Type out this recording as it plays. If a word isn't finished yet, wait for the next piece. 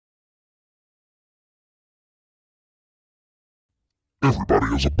Everybody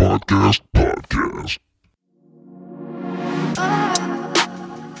has a podcast.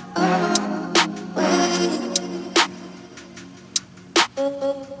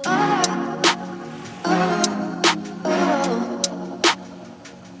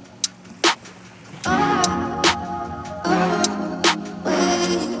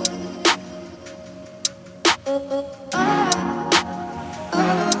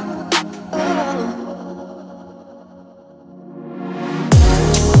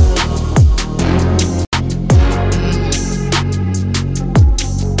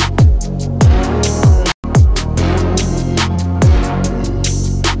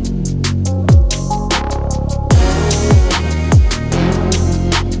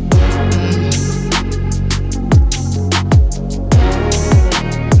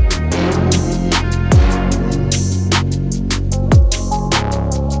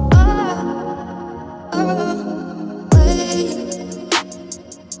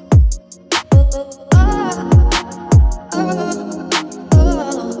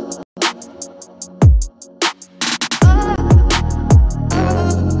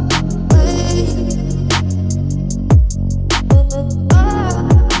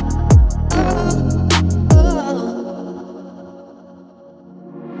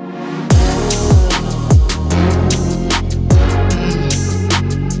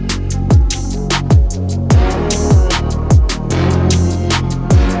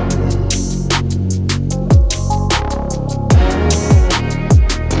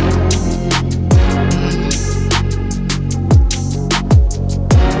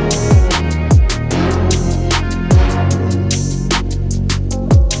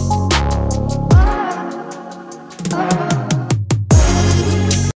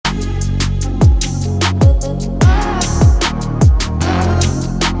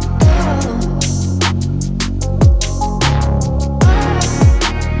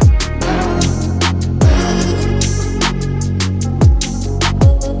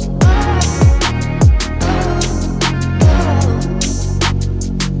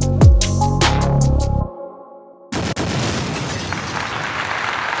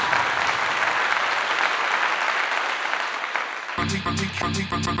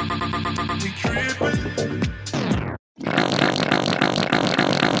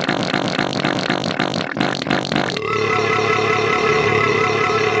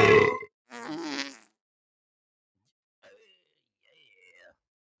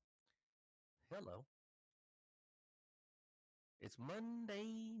 Hello. It's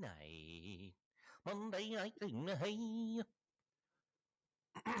Monday night. Monday night in the hay.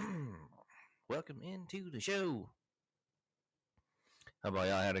 Welcome into the show. How about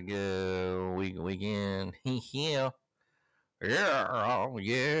y'all had a good weekend? Yeah.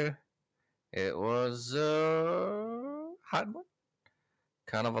 Yeah. It was a hot one.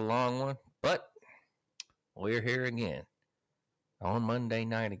 Kind of a long one. But we're here again. On Monday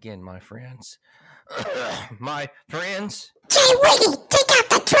night again, my friends. My friends. Jay Wiggy, take out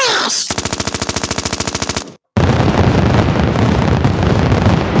the trash!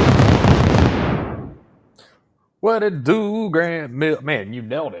 What it do, Grand Milk? Man, you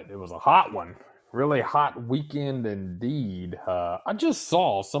nailed it. It was a hot one. Really hot weekend indeed. I just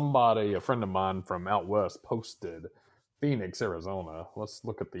saw somebody, a friend of mine from out west, posted Phoenix, Arizona. Let's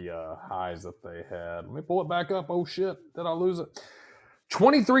look at the highs that they had. Let me pull it back up. Oh shit, did I lose it?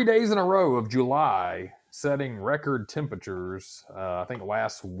 23 days in a row of July setting record temperatures. I think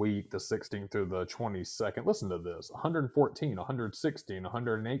last week, the 16th through the 22nd. Listen to this: 114, 116,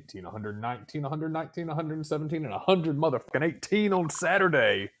 118, 119, 119, 117, and 100 motherfucking 18 on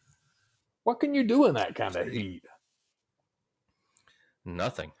Saturday. What can you do in that kind of heat?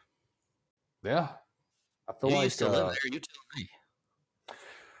 Nothing. Yeah. I feel You like used to live there. You tell me.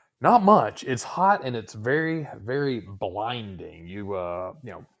 not much. It's hot and it's very, very blinding. You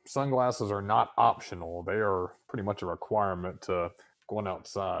know, sunglasses are not optional. They are pretty much a requirement to going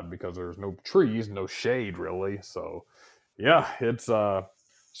outside because there's no trees, no shade really. So, yeah, it's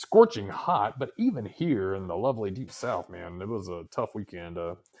scorching hot. But even here in the lovely deep south, man, it was a tough weekend.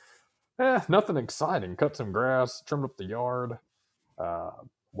 Nothing exciting. Cut some grass, trimmed up the yard. Uh,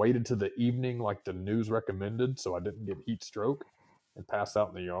 Waited to the evening like the news recommended, so I didn't get heat stroke and pass out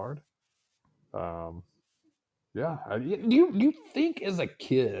in the yard. Yeah. You think as a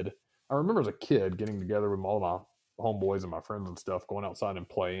kid, I remember as a kid getting together with all my homeboys and my friends and stuff, going outside and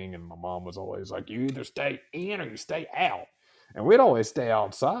playing, and my mom was always like, "You either stay in or you stay out," and we'd always stay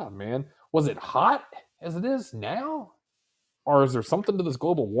outside. Man, was it hot as it is now, or is there something to this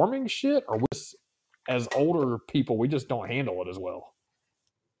global warming shit, or was as older people we just don't handle it as well?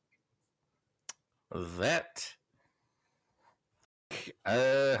 That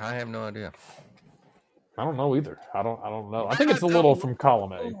I have no idea. I don't know either. I don't know. I But think it's I a little from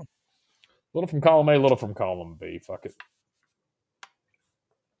column A. don't. Little from column A, little from column B. Fuck it.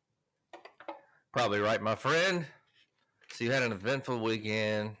 Probably right, my friend. So you had an eventful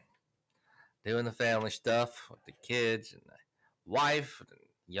weekend doing the family stuff with the kids and the wife, and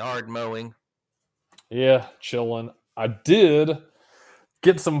yard mowing. Yeah, chilling. I did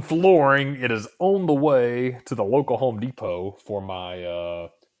get some flooring. It is on the way to the local Home Depot for my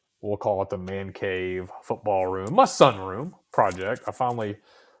we'll call it the man cave football room, my sunroom project. I finally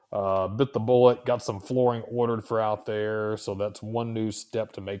bit the bullet, got some flooring ordered for out there, so that's one new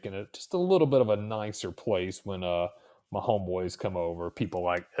step to making it just a little bit of a nicer place when my homeboys come over. People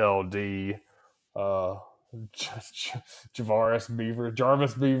like LD, uh, Jarvis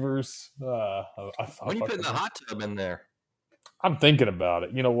Beavers. I When you putting fucking the hot tub in there? I'm thinking about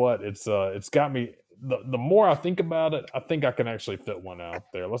it. You know what? It's got me. The more I think about it, I think I can actually fit one out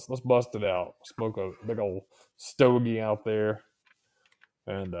there. Let's bust it out. Smoke a big old stogie out there,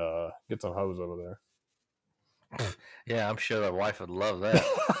 and get some hose over there. Yeah, I'm sure the wife would love that.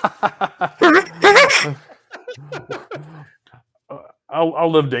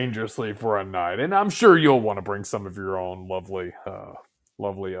 I'll live dangerously for a night, and I'm sure you'll want to bring some of your own lovely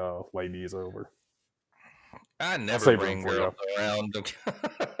ladies over. I I'll never save bring them for girls you. around.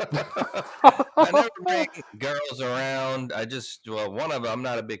 I never bring girls around. One of them, I'm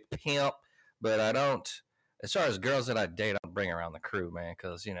not a big pimp, but I don't, as far as girls that I date, I don't bring around the crew, man,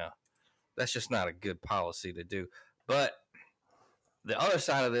 because, that's just not a good policy to do. But the other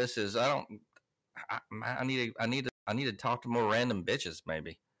side of this is I need to talk to more random bitches,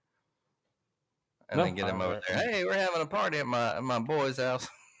 maybe. And No, then get them over there. Hey, we're having a party at my boy's house.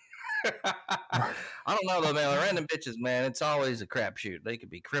 I don't know though, man. Random bitches, man. It's always a crapshoot. They could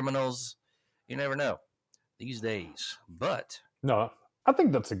be criminals. You never know these days. But no, I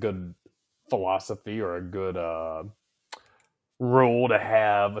think that's a good philosophy or a good rule to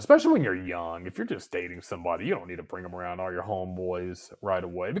have, especially when you're young. If you're just dating somebody, you don't need to bring them around all your homeboys right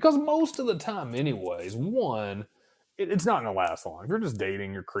away because most of the time, anyways, one, it's not gonna last long. If you're just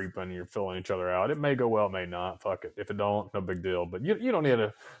dating, you're creeping, you're filling each other out. It may go well, it may not. Fuck it. If it don't, no big deal. But you don't need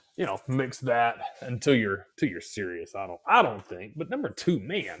to, mix that until you're serious. I don't think. But number two,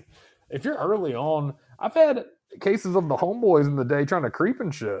 man, if you're early on, I've had cases of the homeboys in the day trying to creep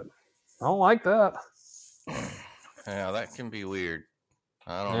and shit. I don't like that. yeah, that can be weird.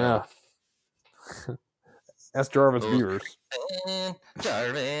 I don't Yeah. know. That's Jarvis Those Beavers.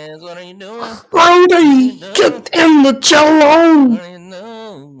 Jarvis, what are you doing? Brody, get in the cello. What are you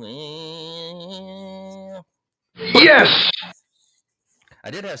doing? Yes. I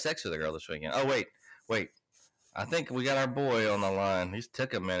did have sex with a girl this weekend. Oh wait. I think we got our boy on the line. He's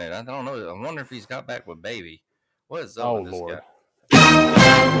took a minute. I don't know. I wonder if he's got back with baby. What is up Oh, with this Lord.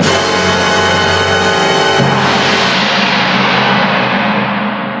 guy?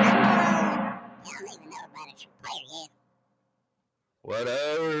 What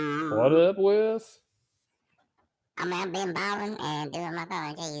up? What up, Whis? I've been balling and doing my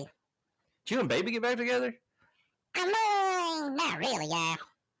phone. Geez. Did you and baby get back together? Not really, y'all.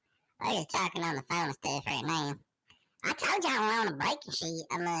 We're just talking on the phone and stuff right now. I told y'all we're on a break and shit.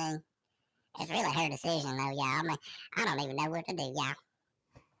 It's really her decision, though, y'all. I don't even know what to do, y'all.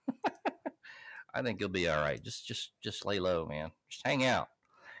 I think you'll be all right. Just lay low, man. Just hang out.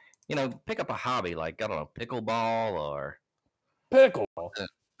 Pick up a hobby like, I don't know, pickleball or Pickleball.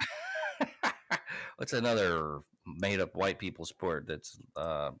 what's another made up white people sport that's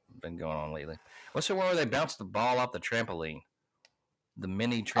been going on lately? What's the one where they bounce the ball off the trampoline? The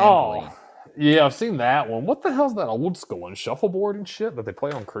mini trampoline. Oh, yeah, I've seen that one. What the hell's that old school one? Shuffleboard and shit that they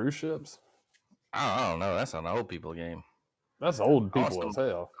play on cruise ships? I don't know. That's an old people game. That's old I want people as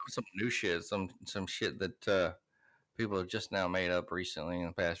hell. some new shit, some shit that people have just now made up recently in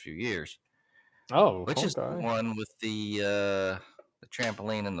the past few years. Oh, Which is the okay. one with the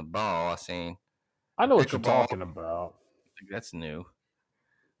trampoline and the ball? I seen. I know what you're Pickleball. talking about. I think that's new.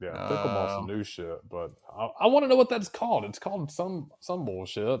 Yeah, pickleball's some new shit, but I want to know what that's called. It's called some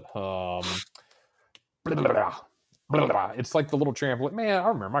bullshit. It's like the little trampoline. Man, I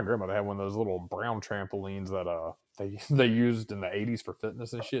remember my grandmother had one of those little brown trampolines that they used in the 80s for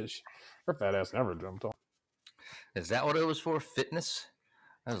fitness and shit. Her fat ass never jumped on. Is that what it was for? Fitness?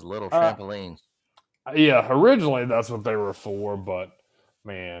 Those little Uh, trampolines. Yeah, originally that's what they were for, but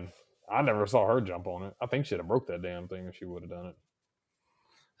man, I never saw her jump on it. I think she'd have broke that damn thing if she would have done it.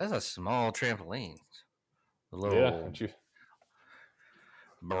 That's a small trampoline. The little Yeah,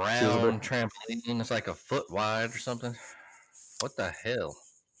 brown trampoline. It's like a foot wide or something. What the hell?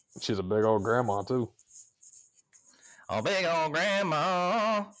 she's a big old grandma too. Oh, big old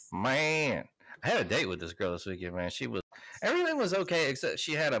grandma, man. I had a date with this girl this weekend, man. Everything was okay except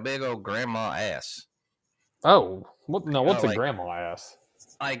she had a big old grandma ass. Oh, what's a Like, grandma ass?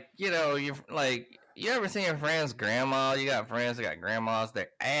 you ever seen your friend's grandma? You got friends that got grandmas.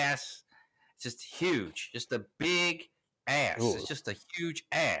 Their ass, just huge, just a big ass. Ooh. It's just a huge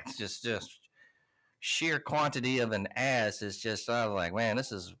ass. Just sheer quantity of an ass is just. I was like, man,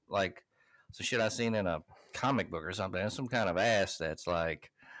 this is like some shit I seen in a comic book or something. It's some kind of ass that's like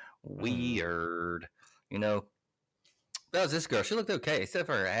weird, you know. That was this girl. She looked okay, except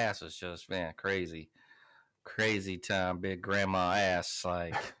for her ass was just, man, crazy time, big grandma ass.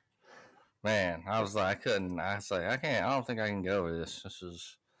 Like, man, I was like, I can't. I don't think I can go with this. This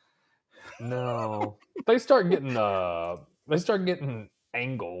is No, they start getting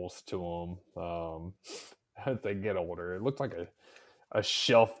angles to them as they get older. It looks like a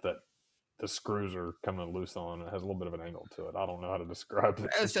shelf that the screws are coming loose on. It has a little bit of an angle to it. I don't know how to describe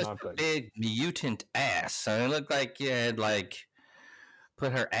it. It's just a big mutant ass. So it looked like you had like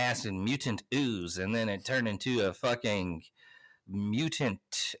put her ass in mutant ooze, and then it turned into a fucking mutant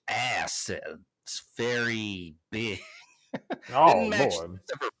ass. It's very big. Oh Didn't match Lord!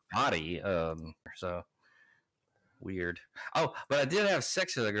 her body. So weird. Oh, but I did have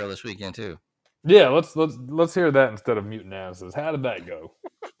sex with a girl this weekend too. Yeah, let's hear that instead of mutant asses. How did that go?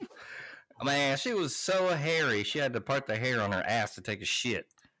 Man, she was so hairy. She had to part the hair on her ass to take a shit.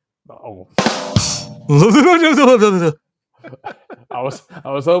 Oh. I was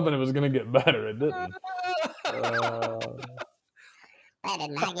hoping it was gonna get better. It didn't. That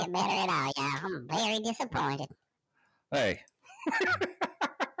did not get better at all, y'all. I'm very disappointed. Hey,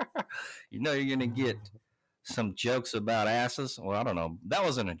 you know you're gonna get some jokes about asses. Well, I don't know. That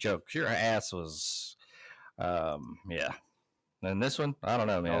wasn't a joke. Your ass was, yeah. And this one, I don't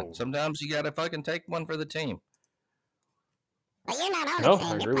know, man. Oh. Sometimes you gotta fucking take one for the team. But you're not on No, the team.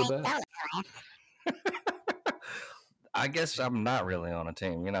 I You're agree with playing that. solo. I guess I'm not really on a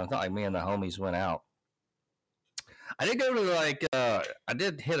team. You know, it's not like me and the homies went out. I did go to I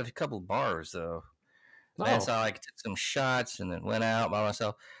did hit a couple bars though. And so I took some shots and then went out by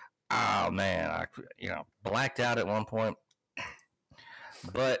myself. Oh man, I blacked out at one point.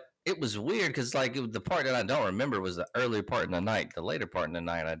 But it was weird because the part that I don't remember was the earlier part in the night. The later part in the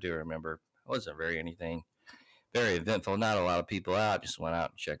night I do remember. It wasn't very eventful. Not a lot of people out. Just went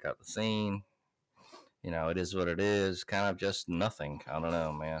out and checked out the scene. You know, it is what it is. Kind of just nothing. I don't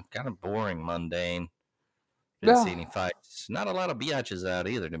know, man. Kind of boring, mundane. Didn't see any fights. Not a lot of biatches out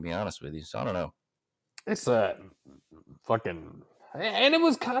either, to be honest with you. So I don't know. It's fucking, and it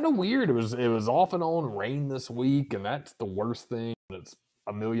was kind of weird. It was off and on rain this week, and that's the worst thing. It's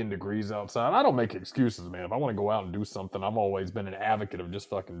 1,000,000 degrees outside. I don't make excuses, man. If I want to go out and do something, I've always been an advocate of just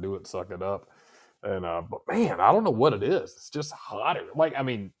fucking do it, suck it up. And but man, I don't know what it is. It's just hotter. Like, I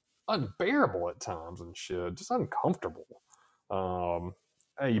mean, unbearable at times and shit. Just uncomfortable.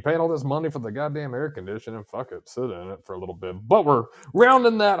 Hey, you paying all this money for the goddamn air conditioning? Fuck it, sit in it for a little bit. But we're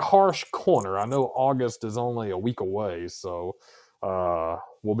rounding that harsh corner. I know August is only a week away, so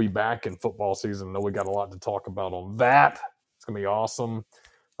we'll be back in football season. I know we got a lot to talk about on that. It's gonna be awesome.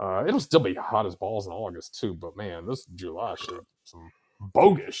 It'll still be hot as balls in August too, but man, this July shit, some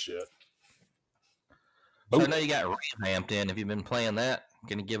bogus shit. So I know you got Revamped in. Have you been playing that?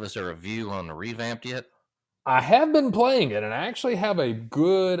 Can you give us a review on the Revamped yet? I have been playing it, and I actually have a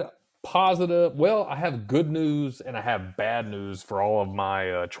good, positive. Well, I have good news and I have bad news for all of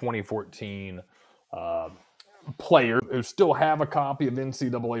my 2014 players who still have a copy of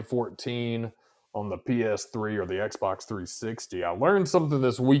NCAA 14 on the PS3 or the Xbox 360. I learned something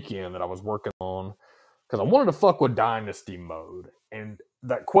this weekend that I was working on because I wanted to fuck with Dynasty mode, and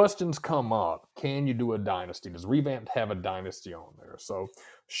that questions come up. Can you do a Dynasty? Does Revamped have a Dynasty on there? So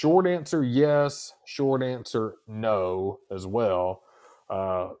short answer, yes. Short answer, no, as well.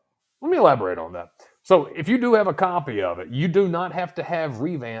 Let me elaborate on that. So if you do have a copy of it, you do not have to have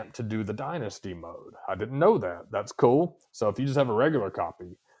Revamped to do the Dynasty mode. I didn't know that. That's cool. So if you just have a regular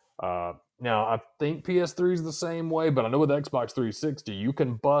copy. Now, I think PS3 is the same way, but I know with Xbox 360, you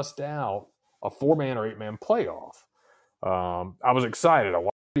can bust out a 4-man or 8-man playoff. I was excited. I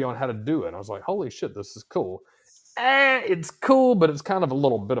watched a video on how to do it. And I was like, holy shit, this is cool. It's cool, but it's kind of a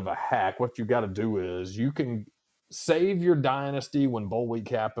little bit of a hack. What you got to do is you can save your Dynasty when bowl week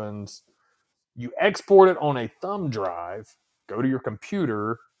happens. You export it on a thumb drive, go to your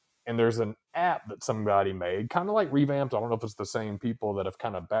computer, and there's an app that somebody made, kind of like Revamped. I don't know if it's the same people that have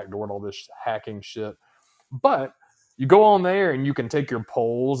kind of backdoored all this hacking shit. But you go on there and you can take your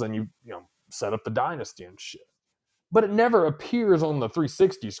polls and you set up the Dynasty and shit. but it never appears on the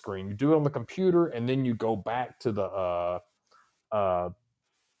 360 screen. You do it on the computer, and then you go back to the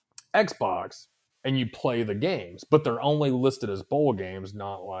Xbox and you play the games, but they're only listed as bowl games,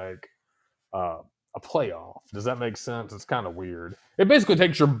 not like a playoff. Does that make sense? It's kind of weird. It basically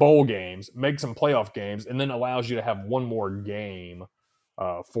takes your bowl games, makes them playoff games, and then allows you to have one more game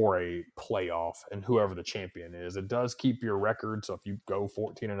for a playoff and whoever the champion is. It does keep your record, so if you go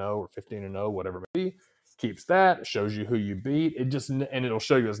 14-0 or 15-0, whatever it may be, keeps that. It shows you who you beat. And it'll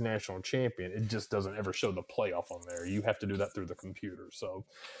show you as national champion. It just doesn't ever show the playoff on there. You have to do that through the computer. So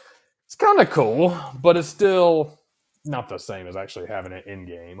it's kind of cool, but it's still not the same as actually having it in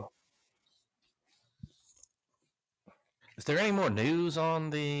game. Is there any more news on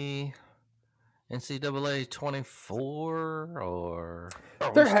the NCAA 24 or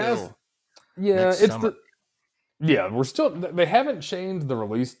there has? Yeah, it's summer? We're still. They haven't changed the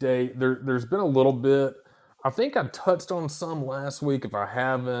release date. There's been a little bit. I think I touched on some last week. If I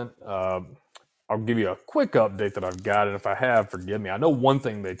haven't, I'll give you a quick update that I've got. And if I have, forgive me. I know one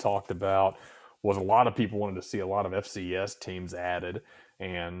thing they talked about was a lot of people wanted to see a lot of FCS teams added.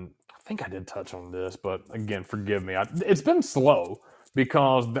 And I think I did touch on this, but again, forgive me. It's been slow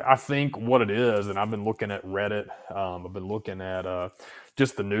because I think what it is, and I've been looking at Reddit. I've been looking at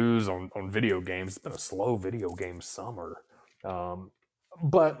just the news on video games. It's been a slow video game summer.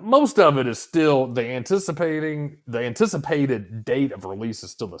 But most of it is still the anticipated date of release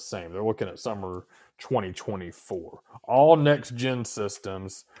is still the same. They're looking at summer 2024. All next gen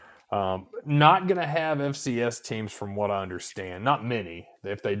systems. Not going to have FCS teams from what I understand. Not many.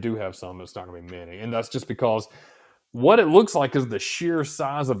 If they do have some, it's not going to be many. And that's just because what it looks like is the sheer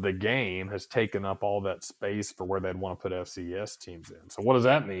size of the game has taken up all that space for where they'd want to put FCS teams in. So what does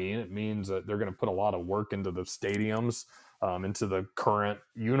that mean? It means that they're going to put a lot of work into the stadiums, into the current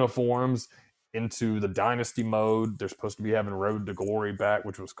uniforms, into the dynasty mode. They're supposed to be having Road to Glory back,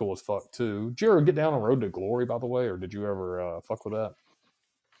 which was cool as fuck too. Did you ever get down on Road to Glory, by the way, or did you ever fuck with that?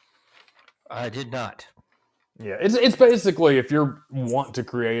 I did not. Yeah, it's basically if you want to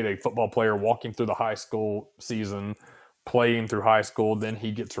create a football player walking through the high school season, playing through high school, then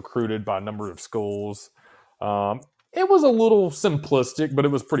he gets recruited by a number of schools. It was a little simplistic, but it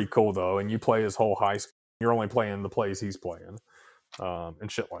was pretty cool though. And you play his whole high school. You're only playing the plays he's playing,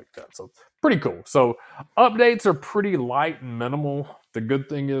 and shit like that. So pretty cool. So updates are pretty light and minimal. The good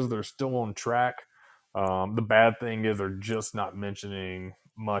thing is they're still on track. The bad thing is they're just not mentioning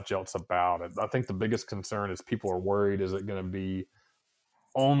much else about it. I think the biggest concern is people are worried, is it going to be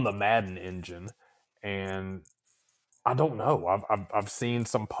on the Madden engine? And I don't know. I've seen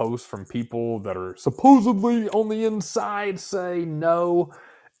some posts from people that are supposedly on the inside say no.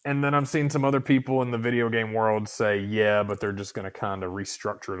 And then I've seen some other people in the video game world say, yeah, but they're just going to kind of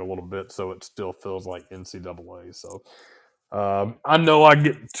restructure it a little bit so it still feels like NCAA. So I know I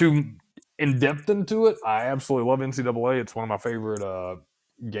get too in depth into it. I absolutely love NCAA. It's one of my favorite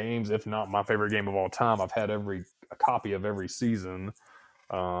games, if not my favorite game of all time. I've had a copy of every season.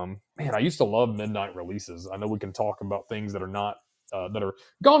 Man, I used to love midnight releases. I know we can talk about things that are not that are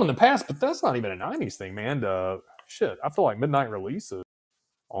gone in the past, but that's not even a 90s thing, man. Shit, I feel like midnight releases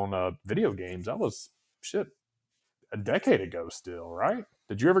on video games, that was a decade ago still, right?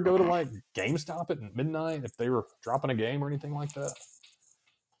 Did you ever go to like GameStop at midnight if they were dropping a game or anything like that?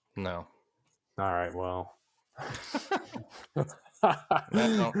 No. All right, well.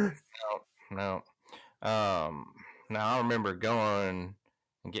 No. Now I remember going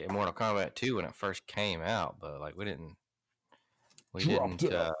and getting Mortal Kombat 2 when it first came out, but like we didn't like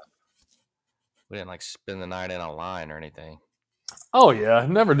spend the night in a line or anything. Oh yeah,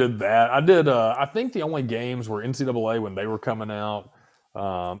 never did that. I did. I think the only games were NCAA when they were coming out,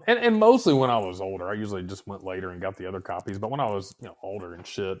 and mostly when I was older. I usually just went later and got the other copies. But when I was older and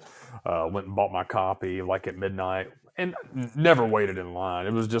shit, went and bought my copy like at midnight and never waited in line.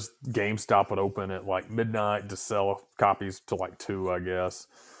 It was just GameStop would open at like midnight to sell copies to like 2, I guess.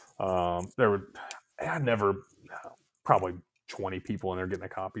 Probably 20 people in there getting a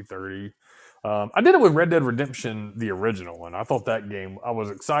copy, 30. I did it with Red Dead Redemption, the original one. I thought that game, I was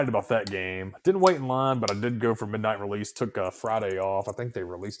excited about that game. Didn't wait in line, but I did go for midnight release. Took a Friday off. I think they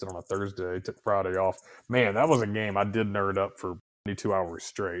released it on a Thursday. Took Friday off. Man, that was a game I did nerd up for 22 hours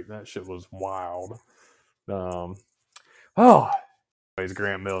straight. That shit was wild. Anyways,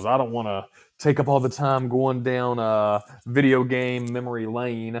 Grant Mills, I don't want to take up all the time going down video game memory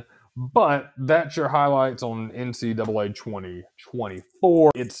lane. But that's your highlights on NCAA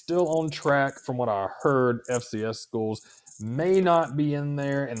 2024. It's still on track from what I heard. FCS schools may not be in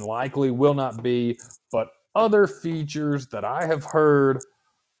there and likely will not be. But other features that I have heard,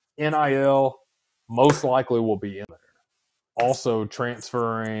 NIL, most likely will be in there. Also,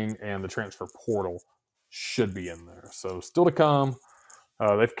 transferring and the transfer portal should be in there. So still to come.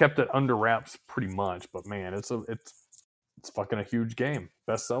 They've kept it under wraps pretty much, but man, it's fucking a huge game.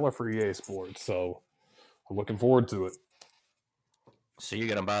 Bestseller for EA Sports. So I'm looking forward to it. So you're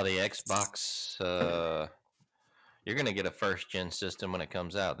gonna buy the Xbox? You're gonna get a first gen system when it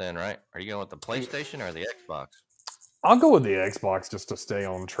comes out, then, right? Are you going with the PlayStation or the Xbox? I'll go with the Xbox just to stay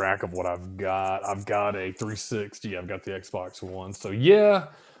on track of what I've got. I've got a 360. I've got the Xbox One. So yeah,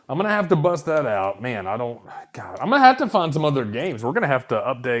 I'm gonna have to bust that out, man. I'm gonna have to find some other games. We're gonna have to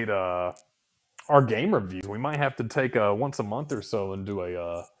update our game reviews. We might have to take once a month or so and do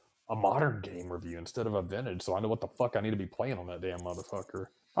a modern game review instead of a vintage, so I know what the fuck I need to be playing on that damn motherfucker.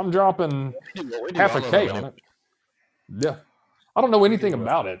 I'm dropping half a K on it. Yeah, I don't know anything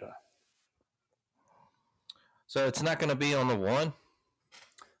about it. So it's not going to be on the One?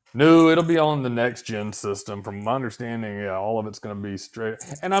 No, it'll be on the next gen system. From my understanding, yeah, all of it's going to be straight.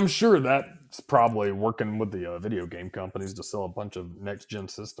 And I'm sure that's probably working with the video game companies to sell a bunch of next gen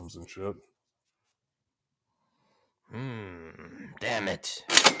systems and shit. Damn it.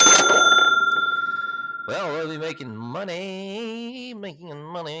 Well, we'll be making money,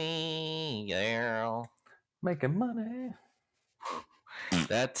 yeah. Making money.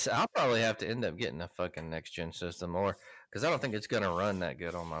 I'll probably have to end up getting a fucking next gen system, or because I don't think it's gonna run that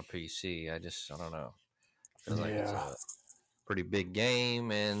good on my PC. I don't know. Feels like it's a pretty big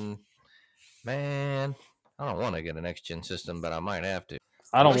game, and man, I don't want to get a next gen system, but I might have to.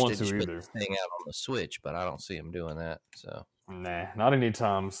 I don't want to either. Thing out on the Switch, but I don't see them doing that. So nah, not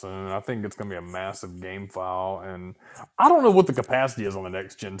anytime soon. I think it's gonna be a massive game file, and I don't know what the capacity is on the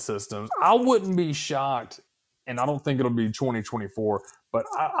next gen systems. I wouldn't be shocked, and I don't think it'll be 2024. But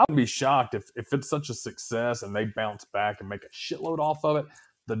I would be shocked if it's such a success and they bounce back and make a shitload off of it.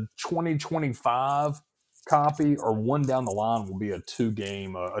 The 2025 copy or one down the line will be a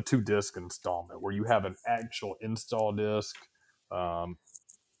 2-disc installment where you have an actual install disc.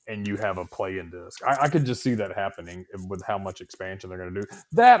 And you have a play-in disc. I could just see that happening with how much expansion they're going to do.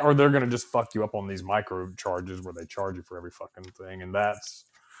 That, or they're going to just fuck you up on these micro charges where they charge you for every fucking thing, and that's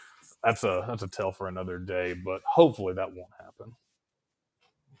a tale for another day. But hopefully that won't happen.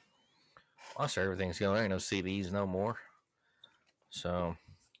 Well, sure, everything's going. There ain't no CDs no more. So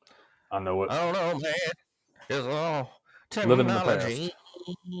I know it. I don't know, man. It's all living in the past.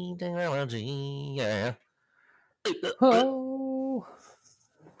 Technology, yeah. Oh.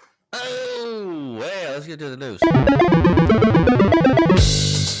 Oh, well, let's get to the news.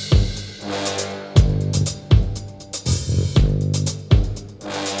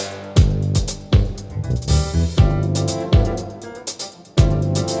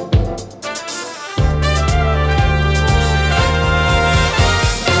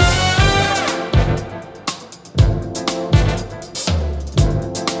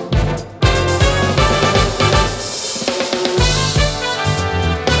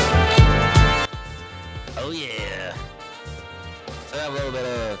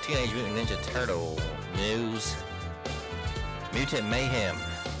 Teenage Mutant Ninja Turtle news. Mutant Mayhem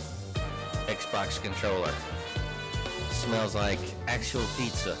Xbox controller. Smells like actual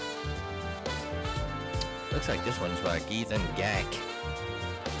pizza. Looks like this one's by Ethan Gack.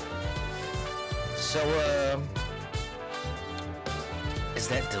 So, is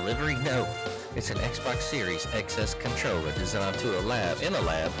that delivery? No. It's an Xbox Series XS controller designed in a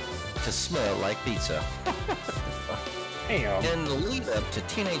lab to smell like pizza. In the lead up to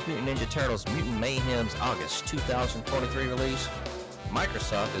Teenage Mutant Ninja Turtles Mutant Mayhem's August 2023 release,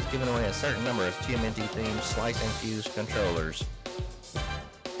 Microsoft is giving away a certain number of TMNT-themed slice-infused controllers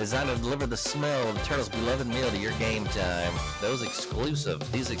designed to deliver the smell of the Turtles' beloved meal to your game time. These exclusive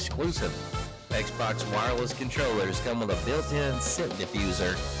Xbox wireless controllers come with a built-in scent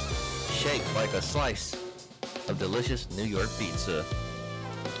diffuser shaped like a slice of delicious New York pizza,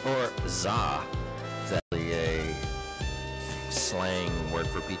 or za. Exactly a slang word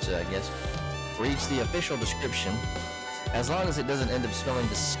for pizza, I guess. Reads the official description. As long as it doesn't end up smelling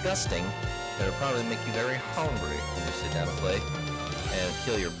disgusting, it'll probably make you very hungry when you sit down and play, and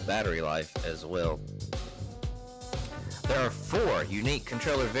kill your battery life as well. There are 4 unique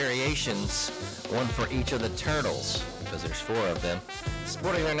controller variations, one for each of the turtles, because there's 4 of them,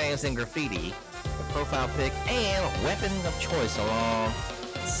 sporting their names in graffiti, the profile pic, and weapon of choice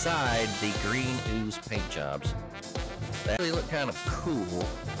alongside the green ooze paint jobs. They actually look kind of cool.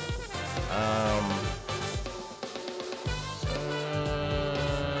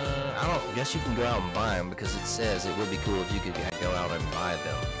 I guess you can go out and buy them because it says it would be cool if you could go out and buy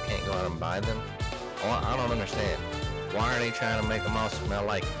them. You can't go out and buy them? Well, I don't understand. Why are they trying to make them all smell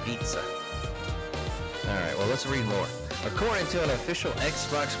like pizza? All right, well, let's read more. According to an official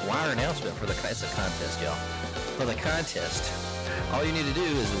Xbox Wire announcement for it's a contest, y'all. For the contest, all you need to do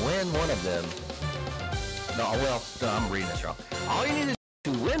is win one of them. No, I'm reading this wrong. All you need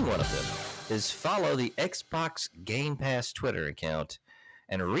to win one of them is follow the Xbox Game Pass Twitter account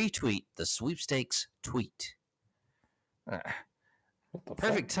and retweet the sweepstakes tweet.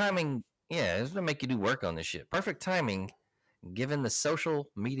 Perfect timing. Yeah, it's going to make you do work on this shit. Perfect timing, given the social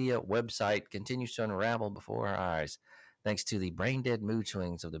media website continues to unravel before our eyes, thanks to the brain-dead mood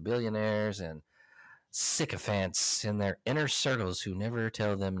swings of the billionaires and sycophants in their inner circles who never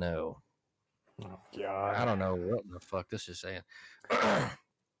tell them no. Oh, God. I don't know what the fuck this is saying.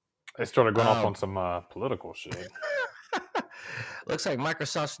 They started going off on some political shit. Looks like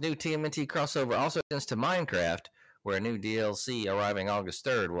Microsoft's new TMNT crossover also extends to Minecraft, where a new DLC arriving August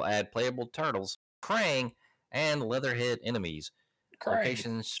 3rd will add playable turtles, Krang, and Leatherhead enemies.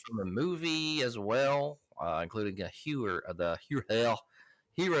 Locations from the movie as well, including the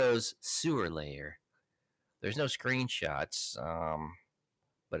Hero's Sewer Lair. There's no screenshots,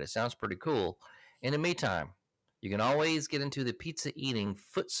 but it sounds pretty cool. In the meantime, you can always get into the pizza eating,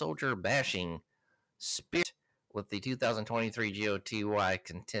 foot soldier bashing spirit with the 2023 GOTY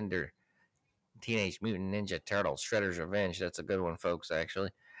contender Teenage Mutant Ninja Turtles Shredder's Revenge. That's a good one, folks, actually.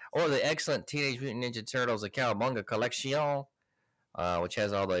 Or the excellent Teenage Mutant Ninja Turtles, the Cowabunga Collection, which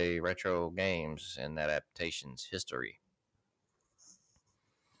has all the retro games in that adaptation's history.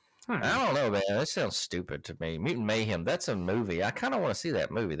 I don't know, man. That sounds stupid to me. Mutant Mayhem, that's a movie. I kind of want to see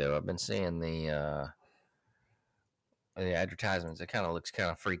that movie, though. I've been seeing the advertisements. It kind of looks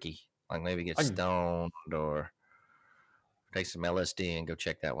kind of freaky. Like maybe get stoned or take some LSD and go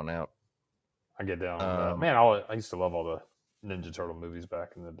check that one out. I get down. Man, I used to love all the Ninja Turtle movies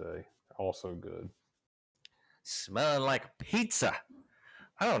back in the day. All so good. Smelling like pizza.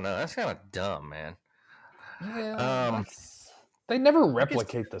 I don't know. That's kind of dumb, man. Yeah. They never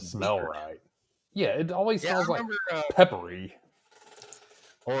replicate the smell weird. right. Yeah, it always smells like remember, peppery.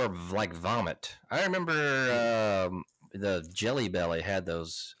 Or like vomit. I remember the Jelly Belly had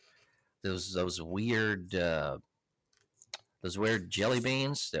those weird jelly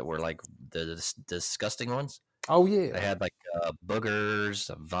beans that were like the disgusting ones. Oh yeah, they had like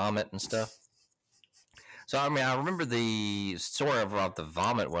boogers, vomit, and stuff. So I mean, I remember the story about the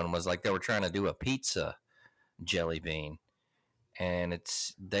vomit one was like they were trying to do a pizza jelly bean, and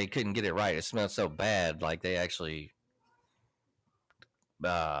they couldn't get it right. It smelled so bad, like they actually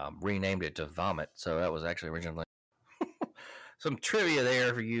renamed it to vomit. So that was actually originally some trivia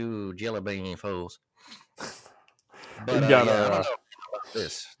there for you jelly bean fools. But I don't know about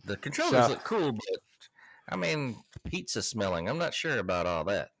this. The controllers look cool, but I mean, pizza smelling. I'm not sure about all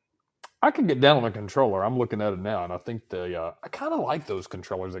that. I can get down on the controller. I'm looking at it now, and I think I kind of like those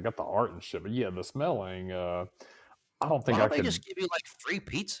controllers. They got the art and shit, but yeah, the smelling. I don't think Why I don't could. They just give you like free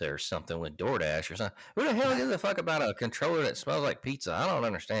pizza or something with DoorDash or something. Who the hell gives a fuck about a controller that smells like pizza? I don't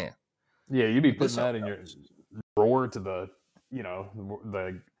understand. Yeah, you'd be putting that in your drawer to the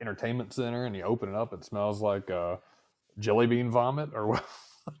entertainment center, and you open it up, it smells like jelly bean vomit or what?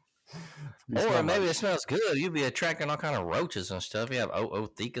 Or maybe it smells good. You'd be attracting all kind of roaches and stuff. You have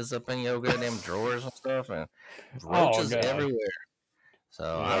othekas up in your goddamn drawers and stuff, and roaches everywhere. So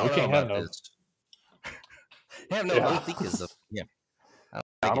yeah, I don't can't know have about this. Have no othekas up. Yeah,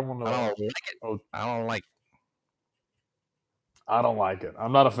 I don't like it. I don't like it. I don't like it.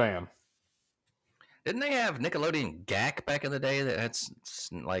 I'm not a fan. Didn't they have Nickelodeon Gak back in the day? That's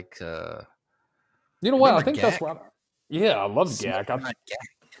like. You know what? I think Gak? That's what. Yeah, I love Gak.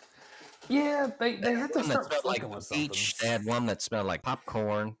 Yeah, they had to start fucking with something. They had one that smelled like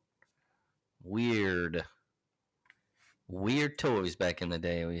popcorn. Weird toys back in the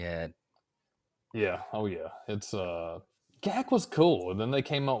day we had. Yeah. Oh yeah. It's Gak was cool, and then they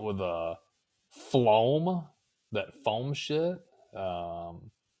came out with Floam, that foam shit.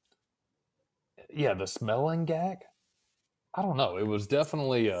 Yeah, the smelling Gak. I don't know. It was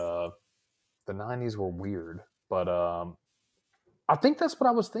definitely the 90s were weird, but I think that's what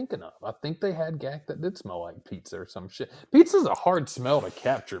I was thinking of. I think they had Gak that did smell like pizza or some shit. Pizza's a hard smell to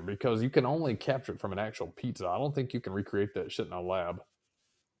capture because you can only capture it from an actual pizza. I don't think you can recreate that shit in a lab.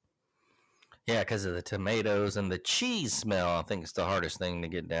 Yeah, because of the tomatoes and the cheese smell, I think it's the hardest thing to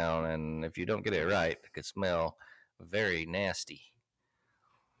get down. And if you don't get it right, it could smell very nasty.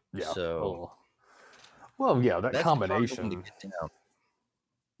 Yeah. So, well, yeah, that combination.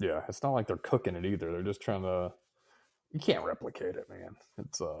 Yeah, it's not like they're cooking it either. They're just trying to. You can't replicate it, man.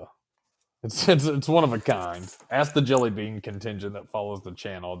 It's one of a kind. Ask the Jelly Bean contingent that follows the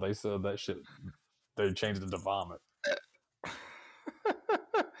channel. They said that shit. They changed it to vomit.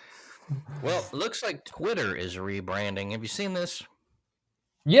 Well, looks like Twitter is rebranding. Have you seen this?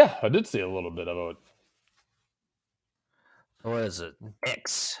 Yeah, I did see a little bit of it. What is it?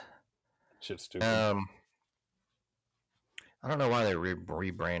 X. Shit's stupid. I don't know why they're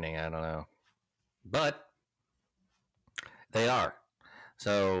rebranding. I don't know, but they are.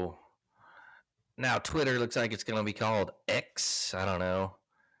 So now Twitter looks like it's going to be called X. I don't know.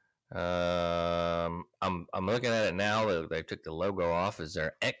 I'm looking at it now. They took the logo off. Is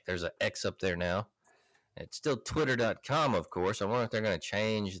there X? There's an X up there now. It's still twitter.com, of course. I wonder if they're going to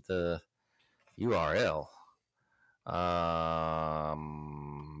change the URL.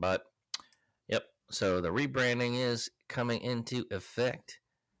 But yep. So the rebranding is coming into effect.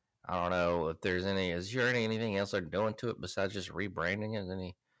 I don't know if there's any. Is there anything else they're doing to it besides just rebranding it?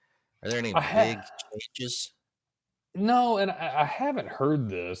 Are there any big changes? No, and I haven't heard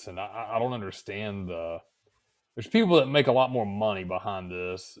this, and I don't understand There's people that make a lot more money behind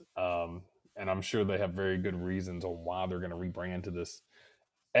this, and I'm sure they have very good reasons on why they're going to rebrand to this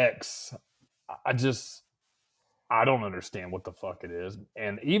X. I don't understand what the fuck it is.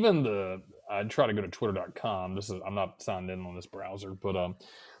 And even I try to go to twitter.com. I'm not signed in on this browser, but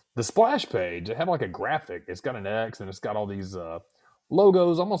the splash page, it had like a graphic. It's got an X and it's got all these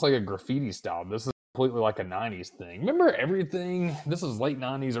logos, almost like a graffiti style. This is completely like a 90s thing. Remember everything? This is late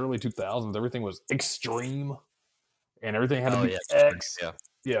 90s, early 2000s. Everything was extreme and everything had to be X.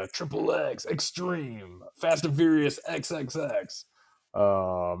 Yeah, triple X, extreme, Fast and Furious, XXX.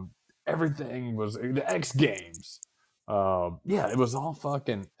 Everything was the X Games. Yeah, it was all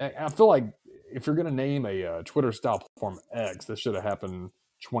fucking. I feel like if you're gonna name a Twitter style platform X, this should have happened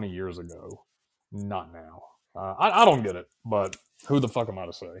 20 years ago, not now. I don't get it, but who the fuck am I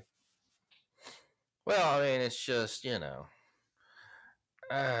to say? Well, I mean, it's just I'm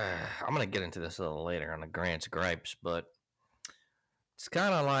gonna get into this a little later on the Grant's gripes, but it's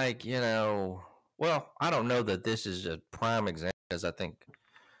kind of like well, I don't know that this is a prime example because I think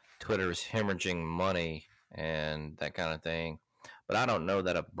Twitter is hemorrhaging money and that kind of thing. But I don't know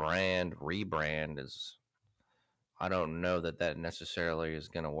that a brand rebrand is. I don't know that necessarily is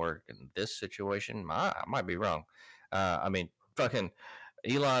going to work in this situation. I might be wrong. I mean, fucking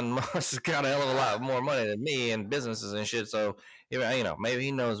Elon Musk's got a hell of a lot more money than me and businesses and shit. So, maybe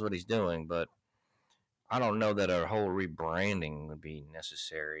he knows what he's doing, but I don't know that a whole rebranding would be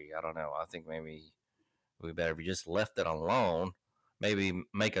necessary. I don't know. I think maybe we better be just left it alone. Maybe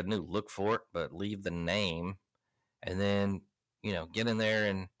make a new look for it, but leave the name, and then get in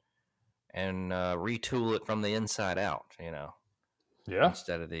there and retool it from the inside out. Yeah,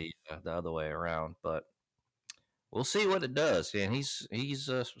 instead of the other way around. But we'll see what it does. And he's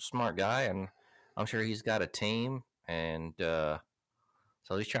a smart guy, and I'm sure he's got a team, and so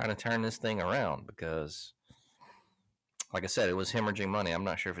he's trying to turn this thing around because, like I said, it was hemorrhaging money. I'm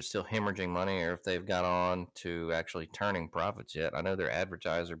not sure if it's still hemorrhaging money or if they've got on to actually turning profits yet. I know their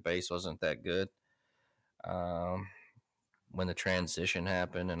advertiser base wasn't that good when the transition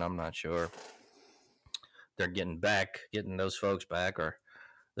happened, and I'm not sure they're getting those folks back, or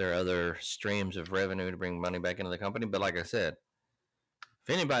there are other streams of revenue to bring money back into the company. But like I said,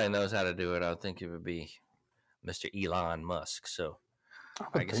 if anybody knows how to do it, I think it would be Mr. Elon Musk. So,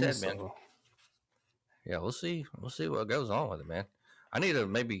 like I said, man, yeah, we'll see. We'll see what goes on with it, man. I need to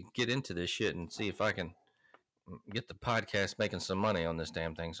maybe get into this shit and see if I can get the podcast making some money on this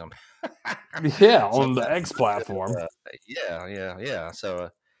damn thing. Yeah, on the X platform. Yeah. So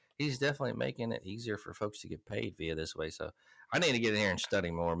he's definitely making it easier for folks to get paid via this way. So I need to get in here and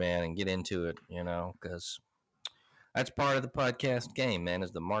study more, man, and get into it, because that's part of the podcast game, man,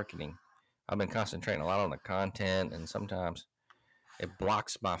 is the marketing. I've been concentrating a lot on the content, and sometimes it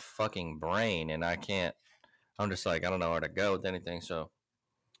blocks my fucking brain, and I'm just like, I don't know where to go with anything, so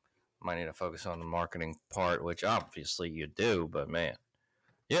I might need to focus on the marketing part, which obviously you do, but man,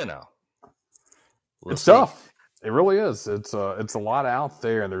 we'll it's see. tough. It really is. It's a lot out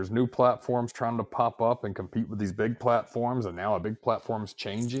there, and there's new platforms trying to pop up and compete with these big platforms. And now a big platform's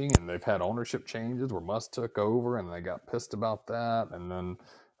changing, and they've had ownership changes where Musk took over, and they got pissed about that. And then,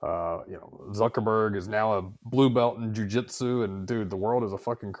 Zuckerberg is now a blue belt in jiu-jitsu, and dude, the world is a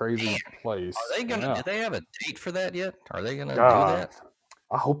fucking crazy place. Are they gonna? Yeah. Do they have a date for that yet? Are they gonna do that?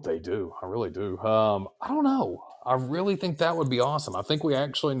 I hope they do. I really do. I don't know. I really think that would be awesome. I think we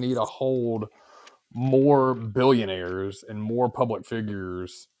actually need to hold more billionaires and more public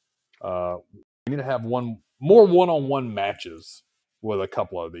figures. We need to have more one-on-one matches with a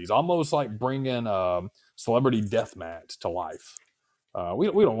couple of these, almost like bringing celebrity deathmatch to life. We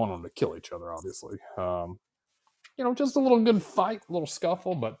don't want them to kill each other, obviously. just a little good fight, a little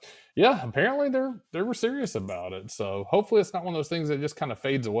scuffle. But yeah, apparently they were serious about it. So hopefully it's not one of those things that just kind of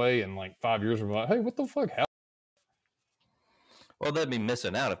fades away in like 5 years. We're like, hey, what the fuck happened? Well, they'd be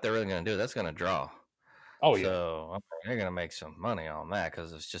missing out if they're really going to do it. That's going to draw. Oh yeah. So they're going to make some money on that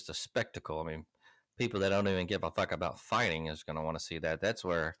because it's just a spectacle. I mean, people that don't even give a fuck about fighting is going to want to see that. That's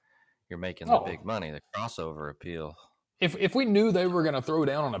where you're making the big money, the crossover appeal. If we knew they were going to throw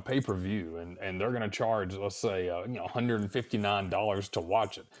down on a pay-per-view and they're going to charge, let's say, $159 to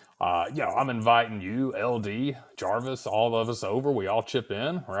watch it, I'm inviting you, LD, Jarvis, all of us over. We all chip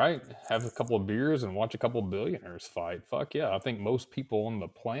in, right? Have a couple of beers and watch a couple of billionaires fight. Fuck yeah. I think most people on the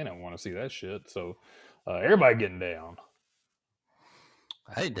planet want to see that shit. So everybody getting down.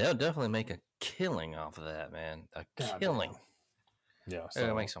 Hey, they'll definitely make a killing off of that, man. A killing. Yeah. They're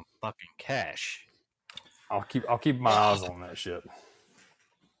going to make some fucking cash. I'll keep my eyes on that shit.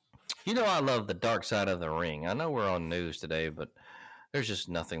 I love the dark side of the ring. I know we're on news today, but there's just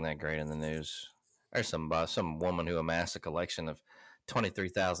nothing that great in the news. There's some woman who amassed a collection of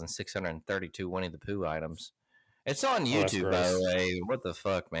 23,632 Winnie the Pooh items. It's on YouTube, by the way. What the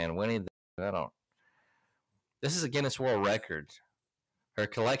fuck, man? This is a Guinness World Record. Her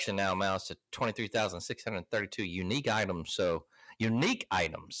collection now amounts to 23,632 unique items. So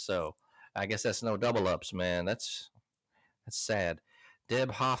I guess that's no double ups, man. That's sad.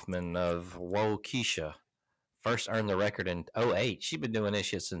 Deb Hoffman of Waukesha first earned the record in 2008. She's been doing this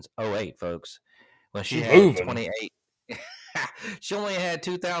shit since 2008, folks. When she had 28. She only had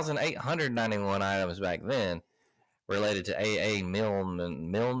 2,891 items back then related to A.A. Milne.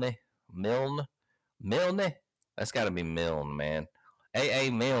 That's got to be Milne, man. A.A.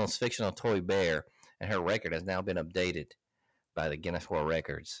 Milne's fictional toy bear, and her record has now been updated by the Guinness World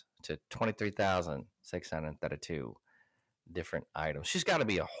Records to 23,632 different items. She's got to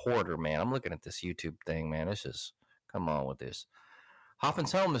be a hoarder, man. I'm looking at this YouTube thing, man. Come on with this.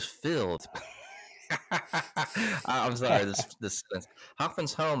 Hoffman's home is filled. I'm sorry, this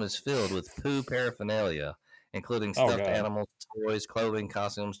Hoffman's home is filled with Pooh paraphernalia, including stuffed animals, toys, clothing,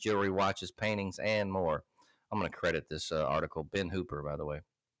 costumes, jewelry, watches, paintings, and more. I'm going to credit this article, Ben Hooper, by the way.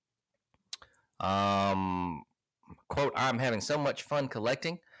 Quote, I'm having so much fun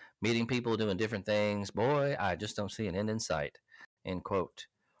collecting, meeting people, doing different things. Boy, I just don't see an end in sight. End quote.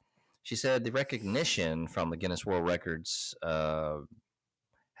 She said the recognition from the Guinness World Records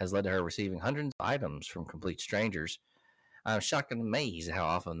has led to her receiving hundreds of items from complete strangers. I'm shocked and amazed at how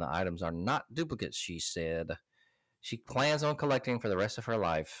often the items are not duplicates, she said. She plans on collecting for the rest of her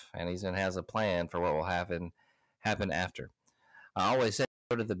life and even has a plan for what will happen after. I always say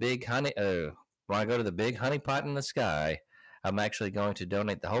when I go to the big honey pot in the sky, I'm actually going to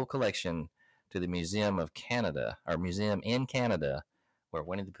donate the whole collection to the Museum in Canada, where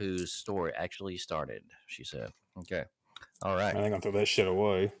Winnie the Pooh's story actually started, she said. Okay. All right. I think I'll throw that shit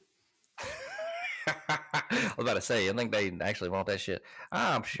away. I was about to say, I think they actually want that shit.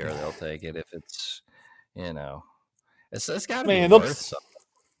 I'm sure they'll take it if it's, it's got to be worth something.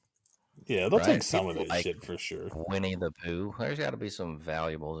 Yeah, they'll take some of that shit for sure. Winnie the Pooh. There's got to be some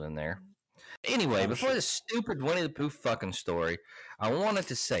valuables in there. Anyway, before this stupid Winnie the Pooh fucking story, I wanted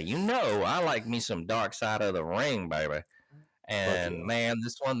to say, I like me some Dark Side of the Ring, baby. And man,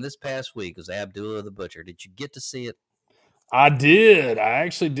 this past week was Abdullah the Butcher. Did you get to see it? I did. I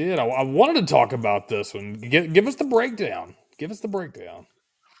actually did. I wanted to talk about this one. Give us the breakdown.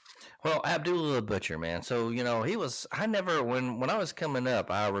 Well, Abdullah the Butcher, man. So, when I was coming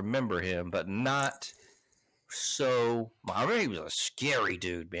up, I remember him, but not so. I remember he was a scary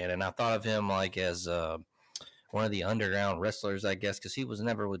dude, man. And I thought of him like as one of the underground wrestlers, I guess, because he was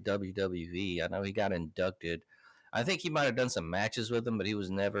never with WWE. I know he got inducted. I think he might have done some matches with them, but he was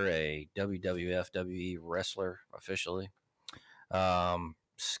never a WWF, WWE wrestler officially.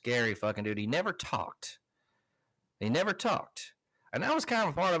 Scary fucking dude. He never talked. And that was kind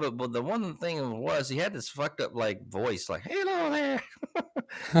of part of it. But the one thing was he had this fucked up like voice, like, hello there.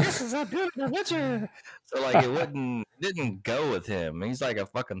 This is Abdullah the Butcher. So like it didn't go with him. He's like a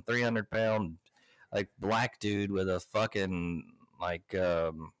fucking 300-pound like black dude with a fucking like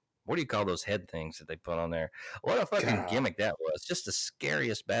what do you call those head things that they put on there? What a fucking gimmick that was. Just the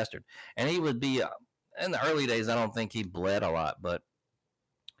scariest bastard. And he would be in the early days, I don't think he bled a lot, but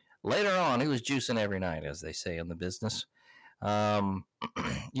later on, he was juicing every night, as they say in the business. This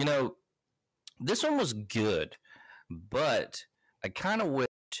one was good, but I kind of wish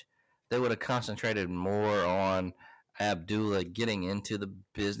they would have concentrated more on Abdullah getting into the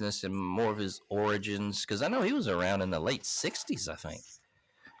business and more of his origins, because I know he was around in the late 60s, I think.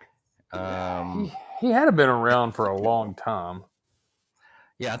 He had been around for a long time.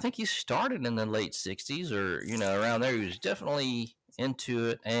 Yeah, I think he started in the late 60s or, around there. He was definitely into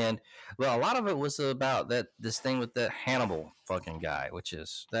it. And, well, a lot of it was about this thing with that Hannibal fucking guy, which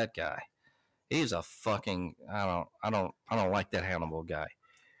is that guy. He's a fucking, I don't like that Hannibal guy.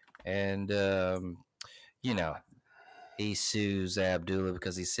 And, he sues Abdullah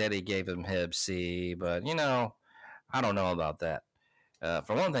because he said he gave him Hep C, but, I don't know about that.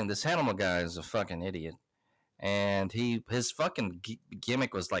 For one thing, this Hannibal guy is a fucking idiot. And his fucking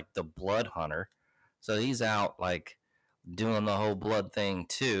gimmick was like the blood hunter, so he's out like doing the whole blood thing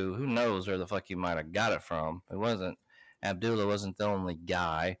too. Who knows where the fuck he might have got it from? Abdullah wasn't the only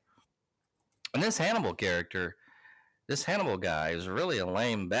guy. And this Hannibal guy is really a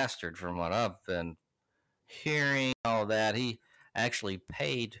lame bastard from what I've been hearing. All that he actually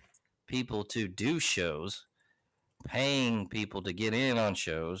paid people to do shows, paying people to get in on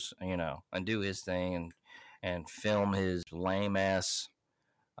shows, and do his thing and film his lame ass,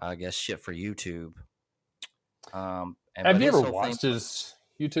 I guess, shit for YouTube. Have you ever watched his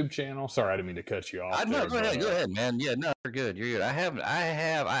YouTube channel? Sorry, I didn't mean to cut you off. No, go ahead, man. Yeah, no, you're good. You're good.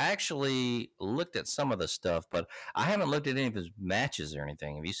 I actually looked at some of the stuff, but I haven't looked at any of his matches or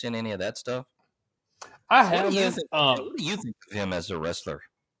anything. Have you seen any of that stuff? I haven't. What do you think of him as a wrestler?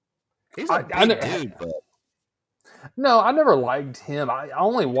 He's a big dude, but. No, I never liked him. I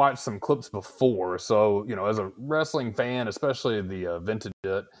only watched some clips before. So, as a wrestling fan, especially the vintage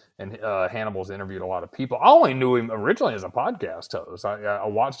bit, and Hannibal's interviewed a lot of people. I only knew him originally as a podcast host. I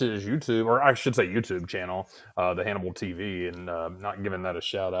watched his YouTube, or I should say YouTube channel, the Hannibal TV, and not giving that a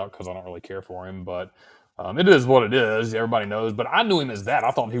shout out because I don't really care for him. But it is what it is. Everybody knows. But I knew him as that.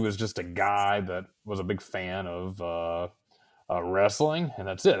 I thought he was just a guy that was a big fan of wrestling, and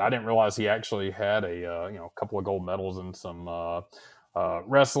that's it. I didn't realize he actually had a couple of gold medals in some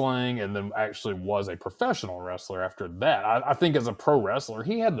wrestling, and then actually was a professional wrestler after that. I think as a pro wrestler,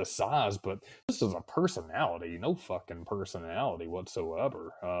 he had the size, but this is a personality, no fucking personality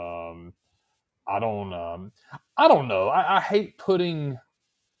whatsoever. I don't know. I hate putting.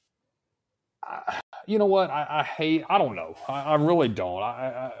 You know what? I hate. I don't know. I really don't.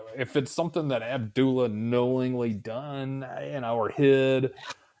 If it's something that Abdullah knowingly done, or hid,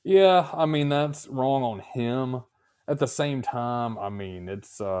 yeah. I mean, that's wrong on him. At the same time, I mean,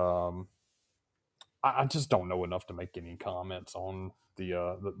 it's. I just don't know enough to make any comments on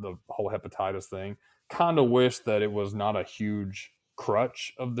the whole hepatitis thing. Kind of wish that it was not a huge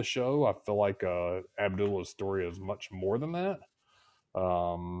crutch of the show. I feel like Abdullah's story is much more than that.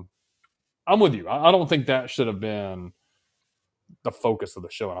 I'm with you. I don't think that should have been the focus of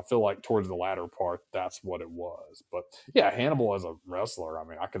the show. And I feel like towards the latter part, that's what it was. But yeah, Hannibal as a wrestler, I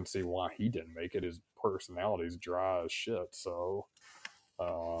mean, I can see why he didn't make it. His personality's dry as shit. So,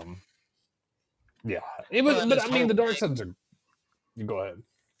 yeah. It was, but I mean, the Darkside's a... You go ahead.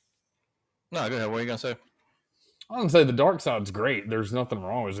 No, go ahead. What are you going to say? I wouldn't say the Darkside's great. There's nothing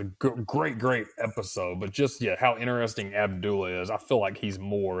wrong. It was a great episode. But just, yeah, how interesting Abdullah is. I feel like he's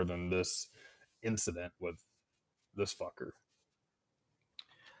more than this incident with this fucker.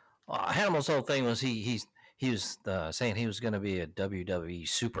 Hannibal's whole thing was he was saying he was going to be a WWE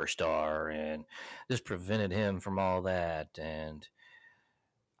superstar, and this prevented him from all that. And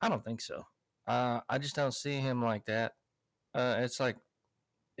I don't think so. I just don't see him like that. It's like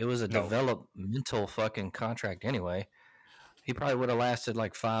it was a developmental fucking contract anyway. He probably would have lasted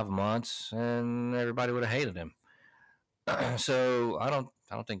like 5 months, and everybody would have hated him. So I don't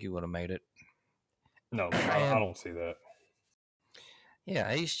think he would have made it. No, I don't see that.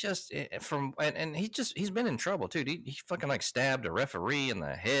 Yeah, he's just he's been in trouble too. He fucking like stabbed a referee in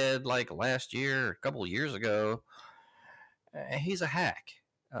the head like last year, a couple of years ago. He's a hack.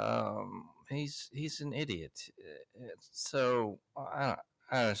 He's an idiot. So I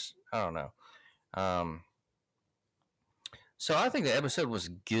don't know. So I think the episode was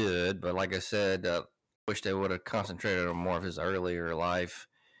good, but like I said, wish they would have concentrated on more of his earlier life,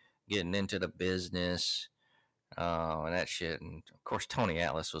 getting into the business. And that shit. And of course, Tony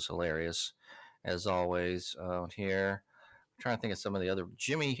Atlas was hilarious, as always, here. I'm trying to think of some of the other.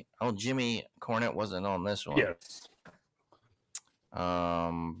 Jimmy Cornette wasn't on this one. Yes.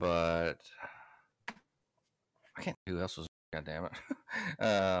 But I can't think who else was. God damn it.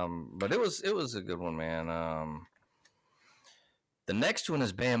 But it was a good one, man. The next one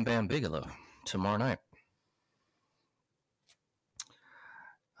is Bam Bam Bigelow tomorrow night.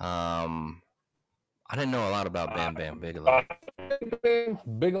 I didn't know a lot about Bam Bam Bigelow.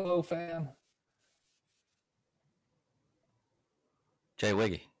 Bigelow fan. Jay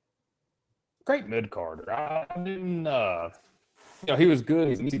Wiggy. Great mid-carder. I didn't, he was good.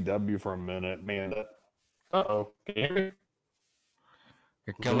 He's ECW for a minute, man. Uh-oh. Can you hear me?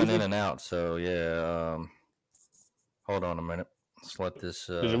 You're coming in and out, so yeah. Hold on a minute. Let's let this.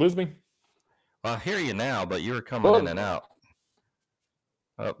 Did you lose me? I hear you now, but you were coming in and out.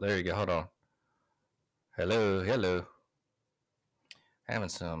 Oh, there you go. Hold on. Hello. Having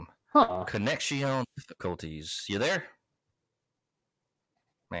some connection difficulties. You there?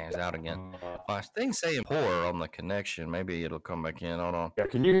 Man, it's out again. Things saying poor on the connection. Maybe it'll come back in. Hold on. Yeah,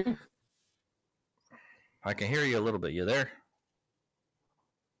 can you hear me? I can hear you a little bit. You there?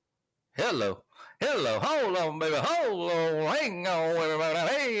 Hello. Hold on, baby. Hold on. Hang on, everybody.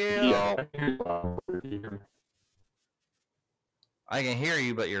 Hey, Yeah. I can hear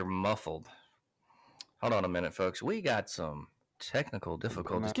you, but you're muffled. Hold on a minute, folks. We got some technical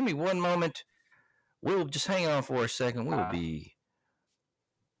difficulties. Give me one moment. We'll just hang on for a second. We'll be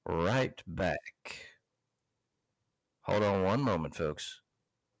right back. Hold on one moment, folks.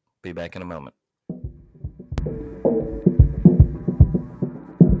 Be back in a moment.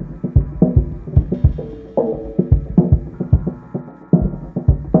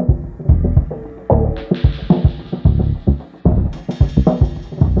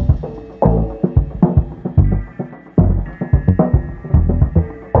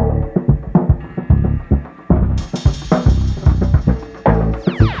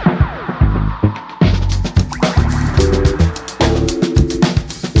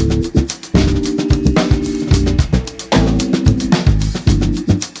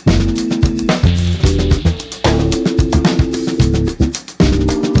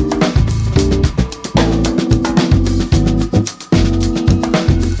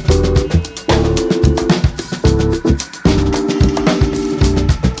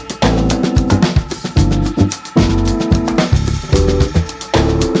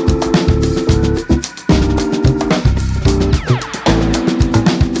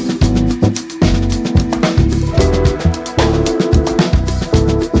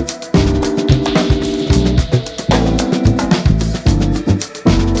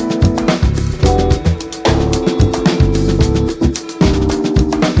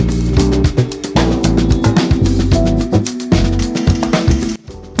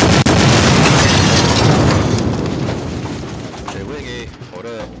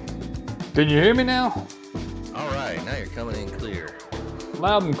 Can you hear me now? All right, now you're coming in clear.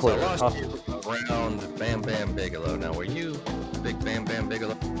 Loud and clear. So I lost you around Bam Bam Bigelow. Now, were you a big Bam Bam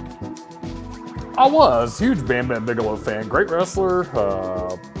Bigelow? I was. Huge Bam Bam Bigelow fan. Great wrestler.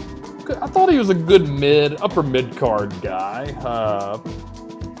 I thought he was a good upper mid-card guy.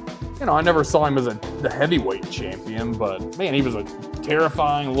 I never saw him as the heavyweight champion, but man, he was a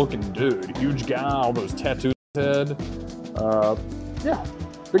terrifying looking dude. Huge guy, all those tattoos on his head. Yeah,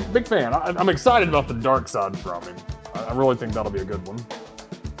 big fan. I'm excited about the Darkside from him. I really think that'll be a good one.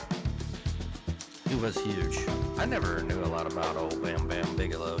 He was huge. I never knew a lot about old Bam Bam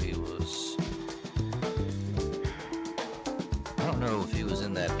Bigelow. I don't know if he was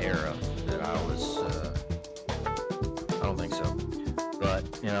in that era that I was. I don't think so. But,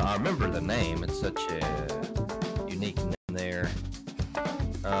 I remember the name. It's such a unique name there.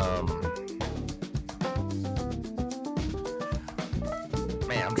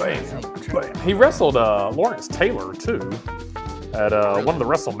 Man, I'm trying to think. He wrestled Lawrence Taylor, too, at really? One of the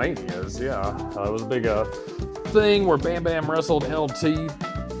WrestleManias. Yeah, it was a big thing where Bam Bam wrestled LT.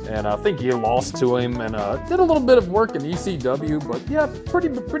 And I think he lost to him and did a little bit of work in ECW. But, yeah,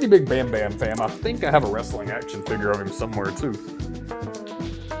 pretty big Bam Bam fan. I think I have a wrestling action figure of him somewhere, too.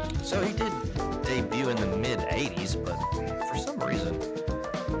 So he did debut in the mid-'80s, but for some reason,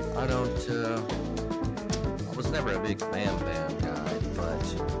 I was never a big Bam Bam guy, but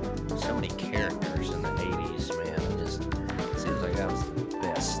so many characters in the 80s, man, it seems like that was the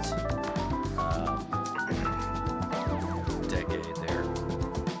best decade there.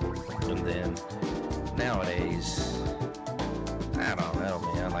 And then, nowadays, I don't know,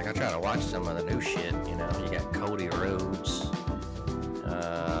 man, I try to watch some of the new shit, you got Cody Rhodes.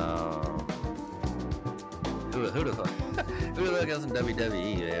 Who the fuck else in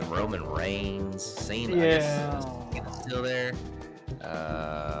WWE, man? Roman Reigns, Cena, yeah. I guess, still there.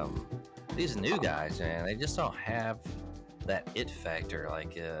 These new guys, man, they just don't have that it factor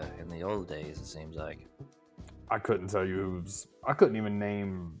like in the old days, it seems like. I couldn't tell you I couldn't even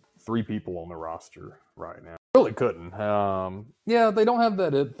name 3 people on the roster right now. Really couldn't. Yeah, they don't have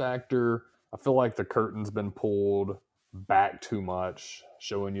that it factor. I feel like the curtain's been pulled back too much,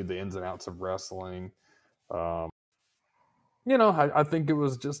 showing you the ins and outs of wrestling. I think it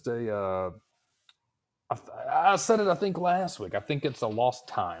was just I said it, I think, last week. I think it's a lost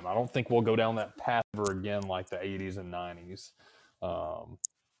time. I don't think we'll go down that path ever again like the 80s and 90s.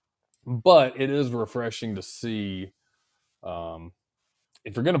 But it is refreshing to see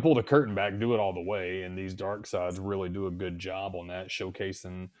if you're going to pull the curtain back, do it all the way. And these Darksides really do a good job on that,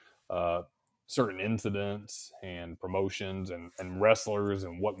 showcasing certain incidents and promotions and wrestlers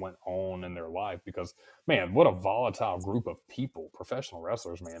and what went on in their life. Because, man, what a volatile group of people, professional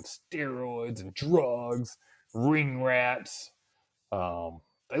wrestlers, man. Steroids and drugs, ring rats.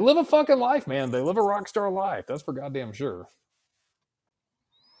 They live a fucking life, man. They live a rock star life. That's for goddamn sure.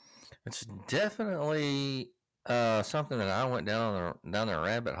 It's definitely something that I went down the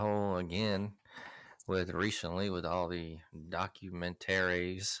rabbit hole again with recently with all the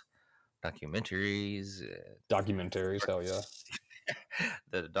documentaries, Hell yeah.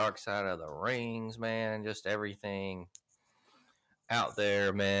 the dark side of the rings, man, just everything out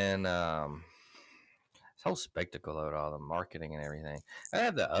there, man. This whole spectacle of it all, the marketing and everything. I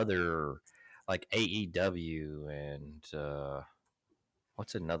have the other like AEW and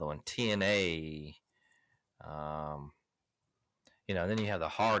what's another one? TNA. Then you have the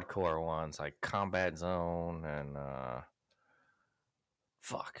hardcore ones like Combat Zone and I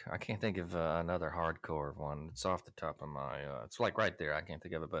can't think of another hardcore one. It's off the top of my. It's like right there. I can't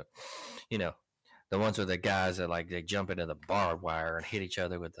think of it, but the ones with the guys that like they jump into the barbed wire and hit each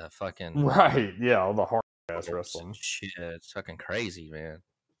other with the fucking right. Yeah, all the hard ass wrestling shit. It's fucking crazy, man.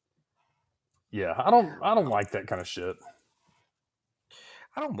 Yeah, I don't like that kind of shit.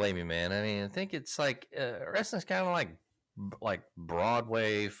 I don't blame you, man. I mean, I think it's like wrestling's kind of like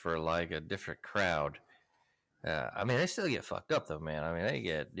Broadway for like a different crowd. I mean, they still get fucked up though, man. I mean, they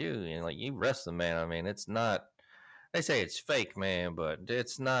get like you wrestling, man. I mean, it's not. They say it's fake, man, but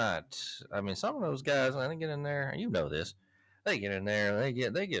it's not. I mean, some of those guys when they get in there, you know this. They get in there, they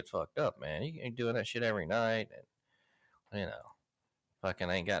get fucked up, man. You ain't doing that shit every night, and fucking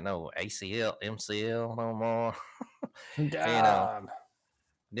ain't got no ACL, MCL no more. God.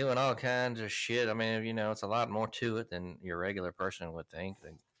 Doing all kinds of shit. I mean, it's a lot more to it than your regular person would think.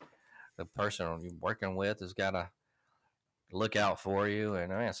 The person you're working with has got to look out for you,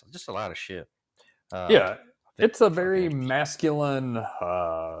 and I mean, it's just a lot of shit. Yeah, it's a very masculine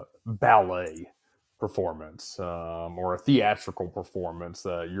ballet performance or a theatrical performance.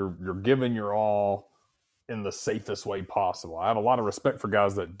 You're giving your all in the safest way possible. I have a lot of respect for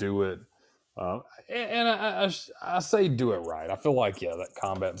guys that do it. And I say do it right. I feel like, that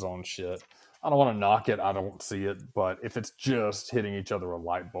Combat Zone shit, I don't want to knock it. I don't see it. But if it's just hitting each other with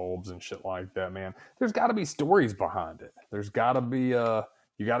light bulbs and shit like that, man, there's got to be stories behind it. There's got to be,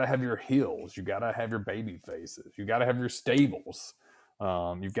 you got to have your heels. You got to have your baby faces. You got to have your stables.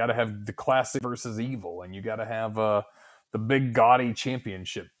 You've got to have the classic versus evil. And you got to have the big gaudy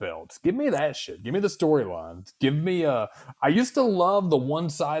championship belts. Give me that shit. Give me the storylines. Give me I used to love the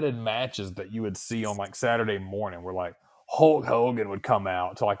one-sided matches that you would see on like Saturday morning where like Hulk Hogan would come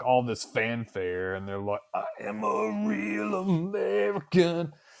out to like all this fanfare and they're like, I am a real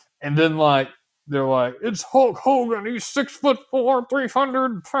American. And then like they're like, it's Hulk Hogan, he's 6'4",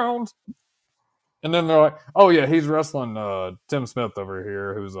 300 pounds. And then they're like, oh, yeah, he's wrestling Tim Smith over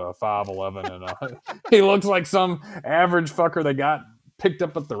here, who's 5'11", and he looks like some average fucker that got picked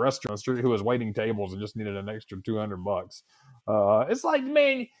up at the restaurant who was waiting tables and just needed an extra $200. It's like,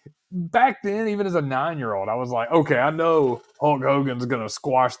 man, back then, even as a 9-year-old, I was like, okay, I know Hulk Hogan's going to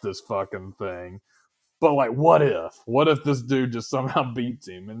squash this fucking thing. But, like, what if? What if this dude just somehow beats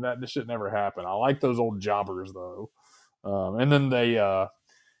him? And that shit never happened. I like those old jobbers, though. And then they... then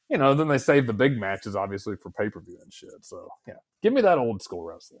they save the big matches, obviously, for pay-per-view and shit. So, yeah. Give me that old school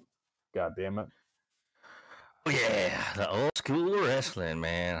wrestling. God damn it. Oh, yeah. The old school wrestling,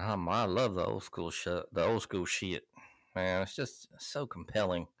 man. I love the old school shit. Man, it's just so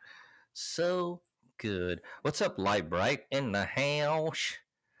compelling. So good. What's up, Lite Brite in the house?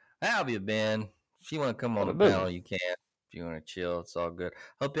 How have you been? If you want to come on the panel, you can. If you want to chill, it's all good.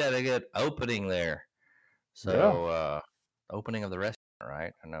 Hope you had a good opening there. So, opening of the restaurant,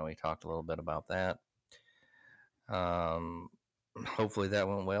 right? I know we talked a little bit about that. Hopefully that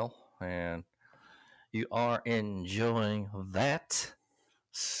went well, and you are enjoying that.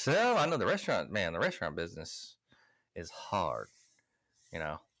 So I know the restaurant business is hard.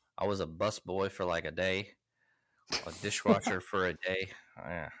 I was a busboy for like a day, a dishwasher for a day.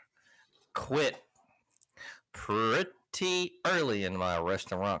 Quit pretty early in my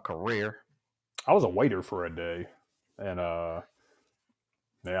restaurant career. I was a waiter for a day, and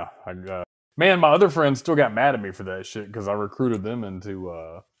man, my other friends still got mad at me for that shit because I recruited them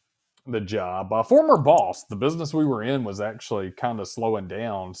into the job. Former boss, the business we were in was actually kind of slowing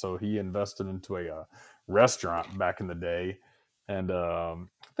down, so he invested into a restaurant back in the day. And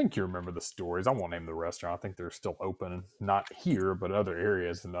think you remember the stories. I won't name the restaurant. I think they're still open, not here, but other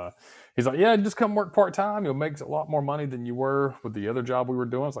areas. And he's like, yeah, just come work part time. You'll make a lot more money than you were with the other job we were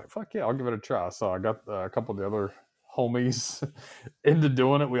doing. I was like, fuck yeah, I'll give it a try. So I got a couple of the other homies into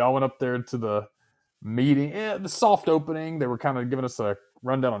doing it. We all went up there to the meeting, the soft opening. They were kind of giving us a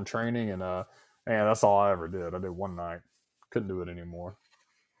rundown on training, and that's all I ever did. I did one night, couldn't do it anymore.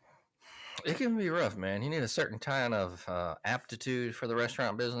 It can be rough, man. You need a certain kind of aptitude for the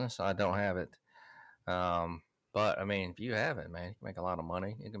restaurant business. I don't have it. But I mean, if you have it, man, you can make a lot of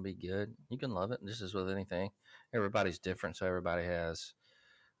money. It can be good. You can love it. Just as with anything, everybody's different, so everybody has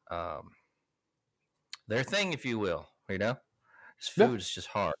their thing, if you will. You know, food is just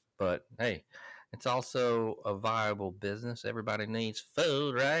hard, but hey, it's also a viable business. Everybody needs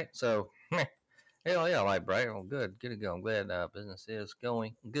food, right? So, hell yeah, Lite Brite. Well, good to go. I'm glad business is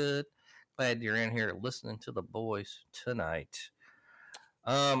going good. Glad you're in here listening to the boys tonight.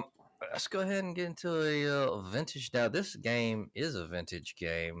 Let's go ahead and get into a vintage. Now, this game is a vintage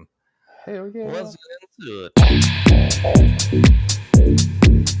game. Hell yeah. Let's get into it.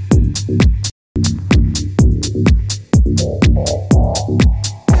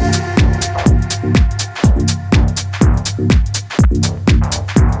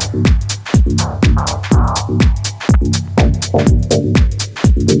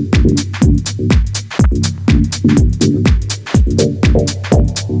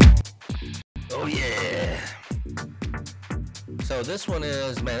 Oh yeah. So this one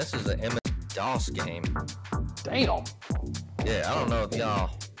is, man, this is an MS-DOS game. Damn. Yeah, I don't know if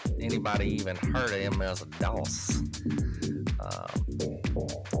anybody even heard of MS-DOS.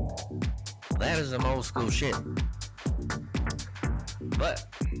 That is some old school shit. But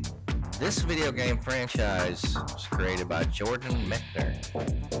this video game franchise was created by Jordan Mechner.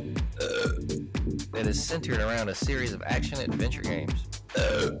 It is centered around a series of action-adventure games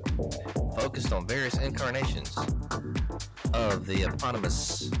focused on various incarnations of the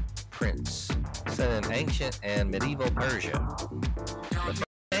eponymous prince set in ancient and medieval Persia. The first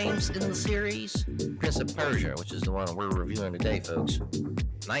games in the series, Prince of Persia, which is the one we're reviewing today, folks,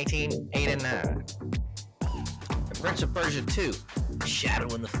 1989. And Prince of Persia 2,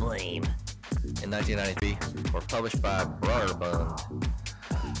 Shadow in the Flame, in 1993, were published by Brarbund.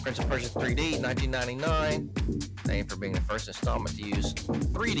 Prince of Persia 3D, 1999, named for being the first installment to use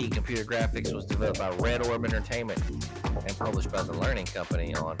 3D computer graphics, was developed by Red Orb Entertainment and published by the Learning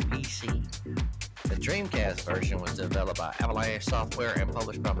Company on PC. The Dreamcast version was developed by Avalanche Software and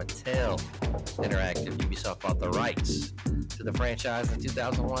published by Mattel Interactive. Ubisoft bought the rights to the franchise in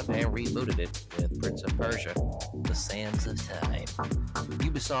 2001 and rebooted it with Prince of Persia: The Sands of Time.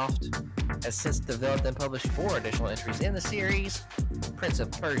 Ubisoft has since developed and published 4 additional entries in the series: Prince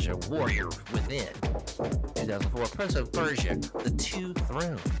of Persia: Warrior Within, 2004, Prince of Persia: The Two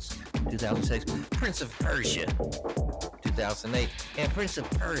Thrones, 2006, Prince of Persia, 2008, and Prince of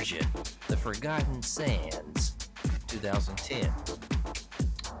Persia: The Forgotten Sands, 2010,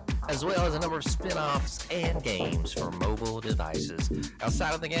 as well as a number of spin-offs and games for mobile devices.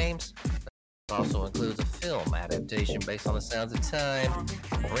 Outside of the games, it also includes a film adaptation based on the Sands of Time,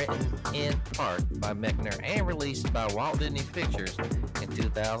 written in part by Mechner and released by Walt Disney Pictures in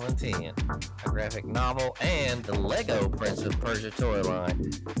 2010, a graphic novel, and the Lego Prince of Persia toy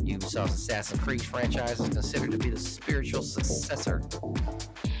line. Ubisoft's Assassin's Creed franchise is considered to be the spiritual successor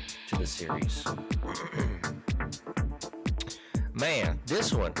to the series. Man,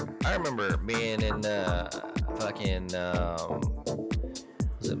 this one, I remember being in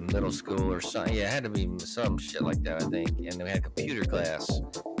was it middle school or something? Yeah, it had to be some shit like that, I think. And we had computer class,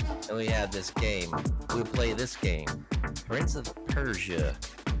 and we had this game. We would play this game, Prince of Persia.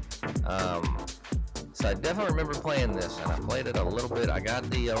 So I definitely remember playing this, and I played it a little bit. I got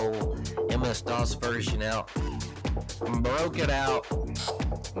the old MS-DOS version out, broke it out.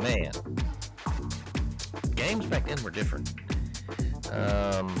 Man, games back then were different.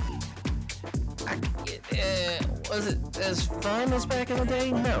 Was it as fun as back in the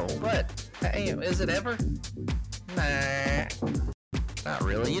day? No, but hey, is it ever? Nah, not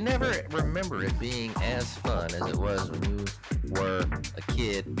really. You never remember it being as fun as it was when you were a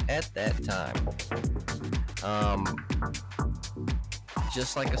kid at that time.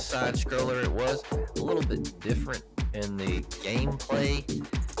 Just like a side scroller, it was a little bit different in the gameplay.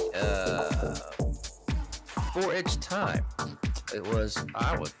 For its time, it was,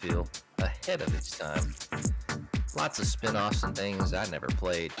 I would feel, ahead of its time. Lots of spin-offs and things I never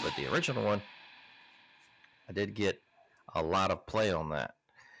played, but the original one, I did get a lot of play on that.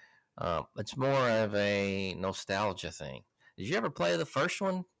 It's more of a nostalgia thing. Did you ever play the first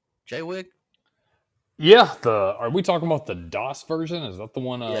one, J-Wig? Yeah, are we talking about the DOS version? Is that the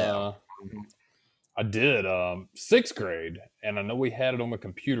one? Yeah. I did 6th grade, and I know we had it on my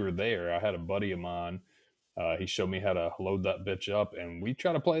computer there. I had a buddy of mine. He showed me how to load that bitch up, and we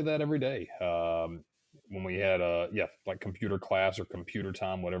try to play that every day. When we had like computer class or computer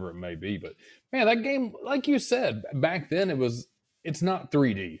time, whatever it may be. But man, that game, like you said, back then it's not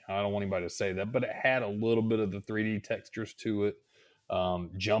 3D. I don't want anybody to say that, but it had a little bit of the 3D textures to it.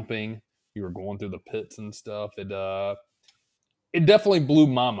 Jumping, you were going through the pits and stuff. It definitely blew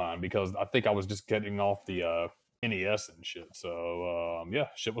my mind because I think I was just getting off the NES and shit. So yeah,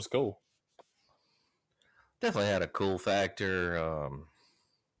 shit was cool. Definitely had a cool factor.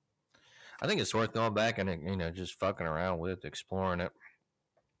 I think it's worth going back and just fucking around with, exploring it.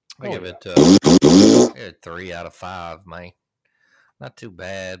 I give it a 3 out of 5, man. Not too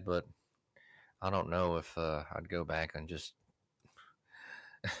bad, but I don't know if I'd go back and just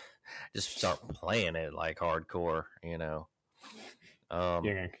start playing it like hardcore. You ain't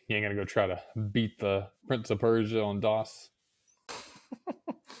gonna go try to beat the Prince of Persia on DOS.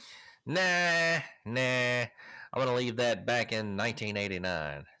 Nah. I'm gonna leave that back in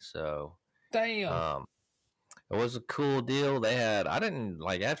 1989. So damn. It was a cool deal. I didn't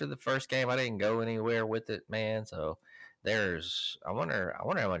like after the first game. I didn't go anywhere with it, man. So I wonder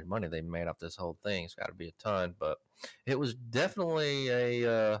how much money they made off this whole thing. It's got to be a ton, but it was definitely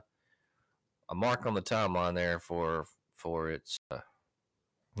a mark on the timeline there for its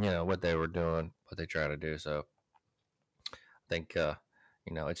what they were doing, what they try to do. So I think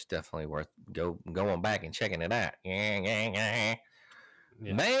it's definitely worth going back and checking it out. Yeah.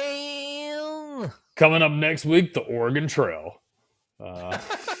 Man, coming up next week, the Oregon Trail.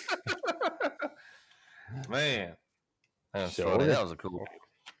 Man, that's funny. That was a cool.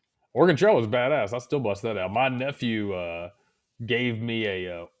 Oregon Trail was badass. I still bust that out. My nephew gave me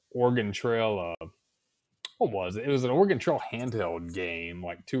a Oregon Trail. What was it? It was an Oregon Trail handheld game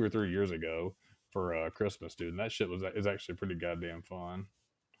like 2 or 3 years ago for Christmas, dude. And that shit is actually pretty goddamn fun.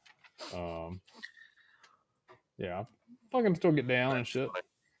 Yeah, fucking still get down and shit.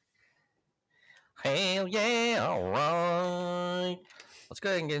 Hell yeah! All right, let's go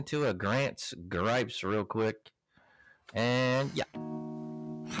ahead and get into a Grant's gripes real quick. And yeah.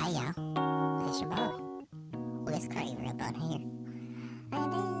 Hey y'all, it's your boy, Whis up on here.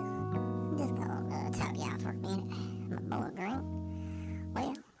 And just gonna talk to y'all for a minute. My boy Grant,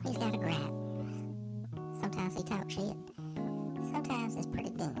 well, he's got a gripe. Sometimes he talks shit. Sometimes it's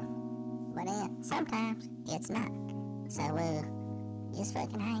pretty dumb. But then, sometimes it's not. So, just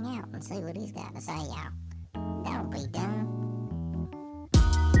fucking hang out and see what he's got to say, y'all. Don't be dumb.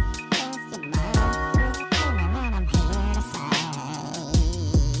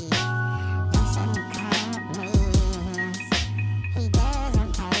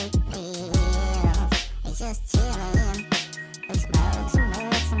 Just chillin', he smokes and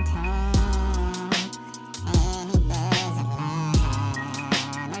works some time, and he does a line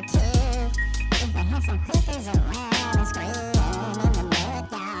or two. If they have some hookers around and screaming in the mud,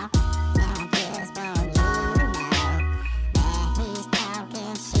 y'all, now I just want you to know that he's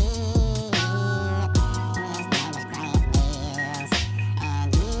talking shit. His name is Grant Mills,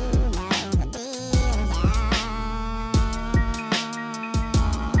 and you know the deal, y'all.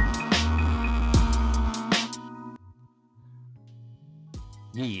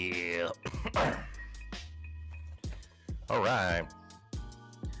 Yeah. All right.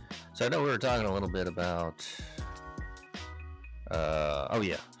 So I know we were talking a little bit about,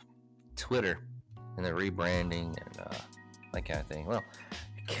 Twitter and the rebranding and that kind of thing. Well,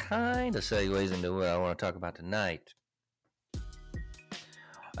 it kind of segues into what I want to talk about tonight.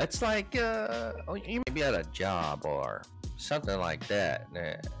 It's like you may be at a job or something like that.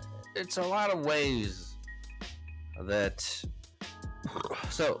 It's a lot of ways that.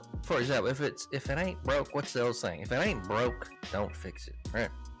 So, for example, if it ain't broke, what's the old saying? If it ain't broke, don't fix it, right?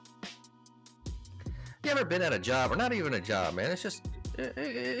 You ever been at a job, or not even a job, man? It's just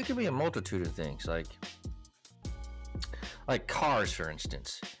it can be a multitude of things, like cars, for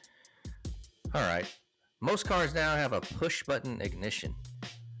instance. All right, most cars now have a push button ignition.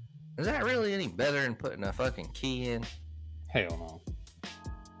 Is that really any better than putting a fucking key in? Hell no.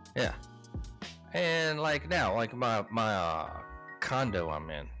 Yeah, and like now, like my condo I'm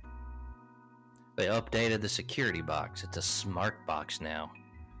in, they updated the security box. It's a smart box now.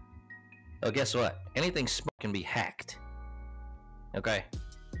 Oh, guess what? Anything smart can be hacked. Okay?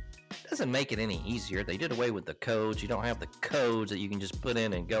 Doesn't make it any easier. They did away with the codes. You don't have the codes that you can just put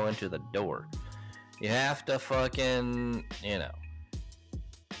in and go into the door. You have to fucking,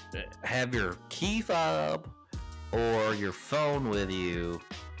 have your key fob or your phone with you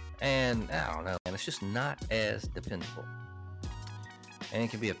And I don't know, man, it's just not as dependable. And it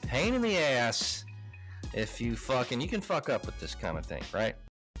can be a pain in the ass if you can fuck up with this kind of thing, right?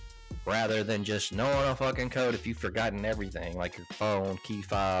 Rather than just knowing a fucking code if you've forgotten everything, like your phone, key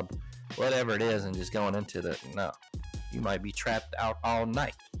fob, whatever it is, and just going into the, no. You might be trapped out all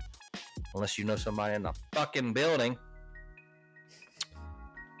night. Unless you know somebody in the fucking building.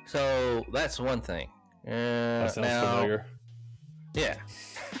 So that's one thing. That sounds familiar. Yeah.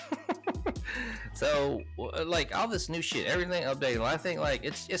 So, like, all this new shit, everything updated. I think, like,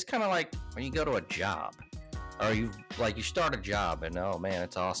 it's kind of like when you go to a job. Or you start a job and, oh, man,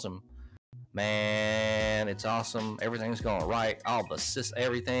 it's awesome. Man, it's awesome. Everything's going right.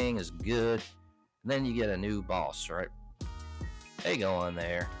 Everything is good. And then you get a new boss, right? They go in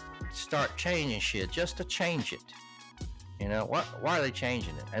there, start changing shit just to change it. You know, why are they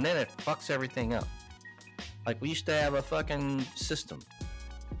changing it? And then it fucks everything up. Like, we used to have a fucking system.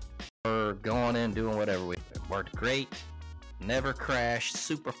 We're going in, doing whatever. It worked great, never crashed,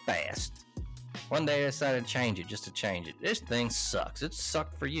 super fast. One day I decided to change it just to change it. This thing sucks. It's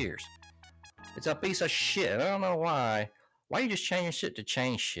sucked for years. It's a piece of shit. I don't know why. Why are you just changing shit to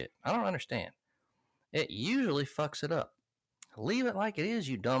change shit? I don't understand. It usually fucks it up. Leave it like it is,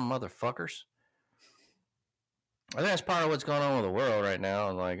 you dumb motherfuckers. I think that's part of what's going on with the world right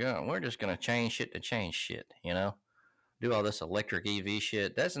now. Like, oh, we're just going to change shit to change shit, you know? Do all this electric EV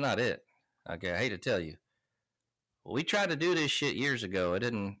shit. That's not it. Okay, I hate to tell you. We tried to do this shit years ago. It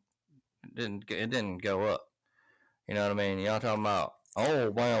didn't go up. You know what I mean? Y'all talking about, oh,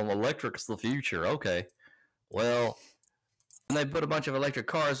 well, electric's the future. Okay. Well, when they put a bunch of electric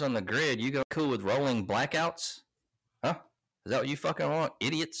cars on the grid, you go cool with rolling blackouts? Huh? Is that what you fucking want?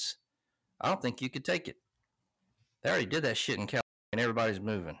 Idiots? I don't think you could take it. They already did that shit in California and everybody's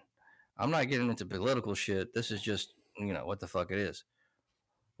moving. I'm not getting into political shit. This is just, you know, what the fuck it is.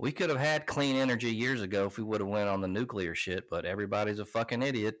 We could have had clean energy years ago if we would have went on the nuclear shit, but everybody's a fucking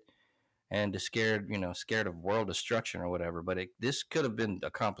idiot and scared of world destruction or whatever. But this could have been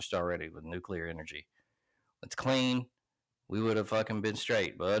accomplished already with nuclear energy. It's clean. We would have fucking been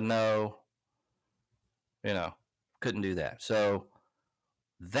straight, but no, couldn't do that. So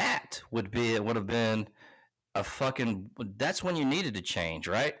that would have been a fucking, that's when you needed to change,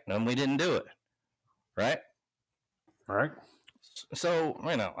 right? And we didn't do it, right? Right. So,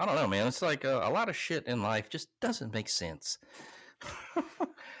 I don't know, man. It's like a lot of shit in life just doesn't make sense.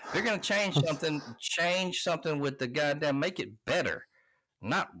 They're going to change something with the goddamn, make it better,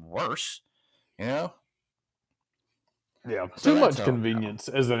 not worse, you know? Yeah, So too much convenience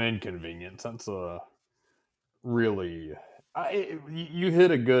is an inconvenience. That's really... you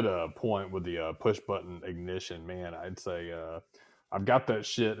hit a good point with the push button ignition, man. I'd say I've got that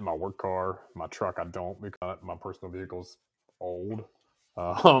shit in my work car. My truck, I don't, because my personal vehicle's old.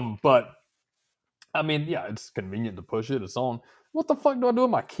 But I mean, yeah, it's convenient to push it. It's on. What the fuck do I do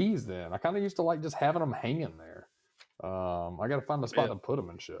with my keys then? I kind of used to like just having them hanging there. I got to find a spot to put them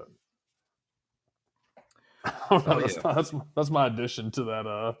and shit. That's my addition to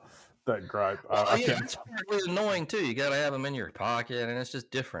that gripe. It's really annoying too. You got to have them in your pocket, and it's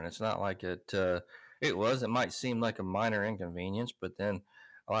just different. It's not like it might seem like a minor inconvenience, but then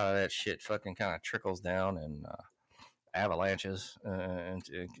a lot of that shit fucking kind of trickles down and avalanches, and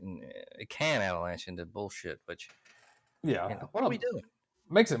it can avalanche into bullshit. But what are we doing?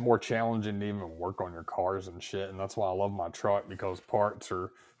 Makes it more challenging to even work on your cars and shit, and that's why I love my truck, because parts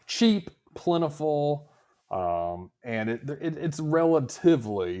are cheap, plentiful. And it's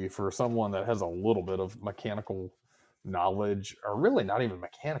relatively, for someone that has a little bit of mechanical knowledge, or really not even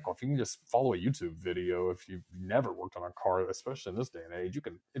mechanical, if you can just follow a YouTube video, if you've never worked on a car, especially in this day and age,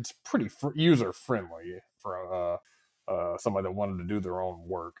 it's pretty user friendly for somebody that wanted to do their own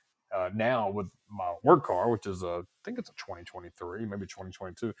work. Now with my work car, which is I think it's a 2023, maybe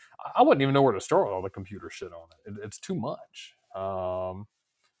 2022, I wouldn't even know where to start with all the computer shit on it. It's too much.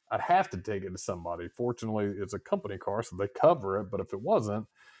 I'd have to take it to somebody. Fortunately, it's a company car, so they cover it. But if it wasn't,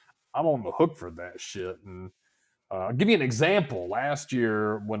 I'm on the hook for that shit. And I'll give you an example. Last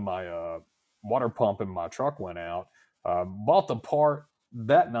year, when my water pump in my truck went out, bought the part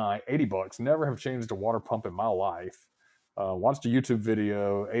that night, $80. Never have changed a water pump in my life. Watched a YouTube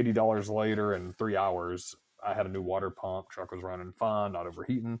video, $80 later, in 3 hours, I had a new water pump. Truck was running fine, not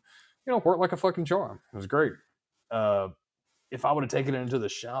overheating. Worked like a fucking charm. It was great. If I would have taken it into the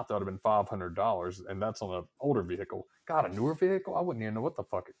shop, that would have been $500, and that's on an older vehicle. God, a newer vehicle, I wouldn't even know what the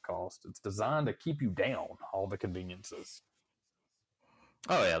fuck it cost. It's designed to keep you down, all the conveniences.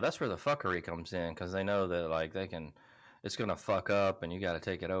 Oh yeah, that's where the fuckery comes in, because they know that it's gonna fuck up, and you got to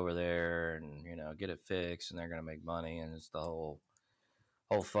take it over there and get it fixed, and they're gonna make money, and it's the whole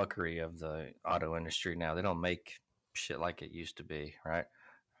whole fuckery of the auto industry now. They don't make shit like it used to be, right?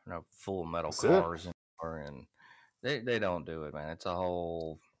 No full metal That's it. cars anymore, and they don't do it, man. It's a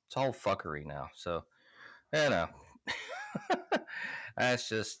whole fuckery now. So you know, that's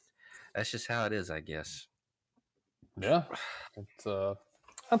just how it is, I guess. Yeah, it's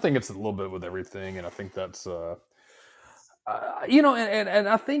I think it's a little bit with everything, and I think that's you know, and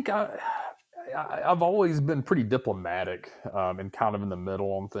I think I've always been pretty diplomatic and kind of in the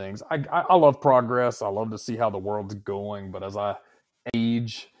middle on things. I love progress. I love to see how the world's going, but as I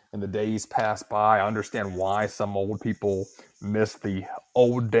age and the days pass by, I understand why some old people miss the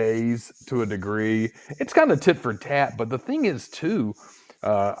old days to a degree. It's kind of tit for tat, but the thing is too,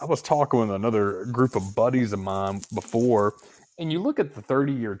 I was talking with another group of buddies of mine before, and you look at the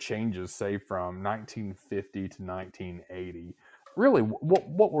 30-year changes, say from 1950 to 1980. Really,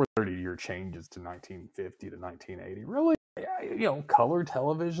 what were 30-year changes to 1950 to 1980? Really, color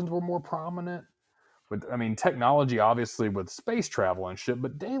televisions were more prominent. But I mean, technology obviously with space travel and shit,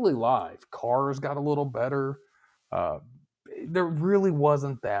 but daily life, cars got a little better. Uh, there really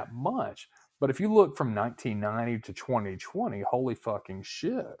wasn't that much. But if you look from 1990 to 2020, holy fucking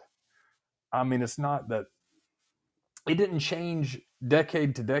shit. I mean, it's not that it didn't change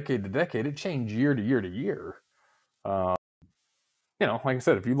decade to decade to decade. It changed year to year to year. Like I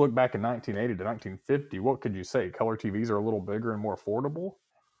said, if you look back in 1980 to 1950, what could you say? Color TVs are a little bigger and more affordable.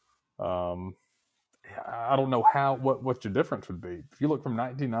 I don't know what your difference would be. If you look from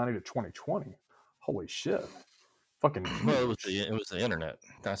 1990 to 2020, holy shit, fucking huge. Well, it was the internet.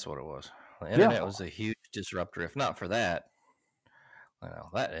 That's what it was. The internet was a huge disruptor. If not for that,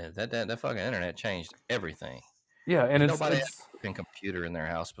 that fucking internet changed everything. Yeah, and nobody had a fucking computer in their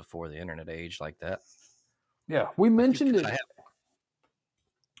house before the internet age like that. Yeah, we mentioned it.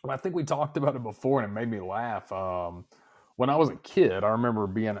 I think we talked about it before, and it made me laugh. When I was a kid, I remember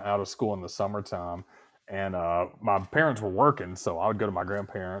being out of school in the summertime, and my parents were working, so I would go to my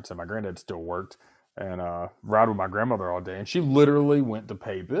grandparents, and my granddad still worked, and ride with my grandmother all day. And she literally went to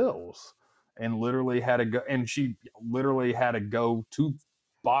pay bills, and literally had to go, and she literally had to go to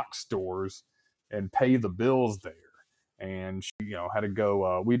box stores and pay the bills there. And she, had to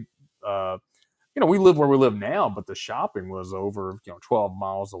go. We live where we live now, but the shopping was over, 12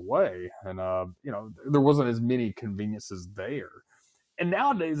 miles away. And, there wasn't as many conveniences there. And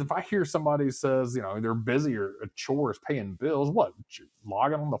nowadays, if I hear somebody says, they're busy or a chore is paying bills, what?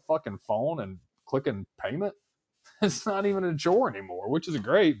 Logging on the fucking phone and clicking payment? It's not even a chore anymore, which is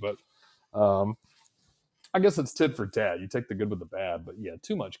great. But I guess it's tit for tat. You take the good with the bad. But yeah,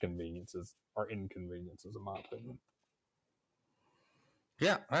 too much conveniences are inconveniences, in my opinion.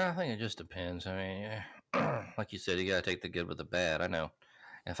 Yeah, I think it just depends. I mean, like you said, you got to take the good with the bad. I know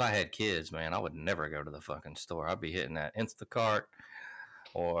if I had kids, man, I would never go to the fucking store. I'd be hitting that Instacart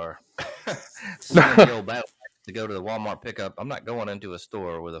or sending the old battle to go to the Walmart pickup. I'm not going into a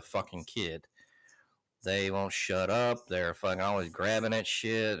store with a fucking kid. They won't shut up. They're fucking always grabbing at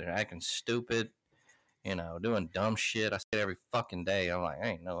shit. They're acting stupid, doing dumb shit. I say it every fucking day. I'm like,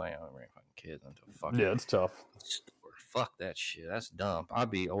 ain't no way I'm bringing fucking kids into a fucking it's tough. store. Fuck that shit. That's dumb.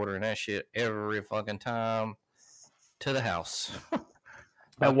 I'd be ordering that shit every fucking time to the house.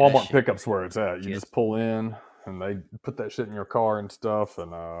 At Walmart pickups where it's at. You just pull in and they put that shit in your car and stuff.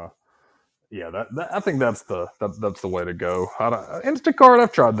 And that I think that's the way to go. Instacart,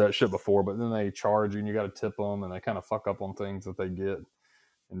 I've tried that shit before, but then they charge you and you got to tip them, and they kind of fuck up on things that they get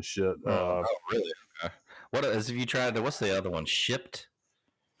and shit. Oh, really? Okay. Have you tried? What's the other one? Shipped?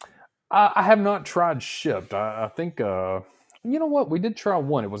 I have not tried Shipped. I think, you know what? We did try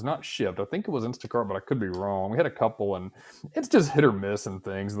one. It was not Shipped. I think it was Instacart, but I could be wrong. We had a couple, and it's just hit or miss and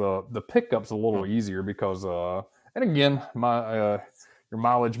things. The pickup's a little easier because, and again, your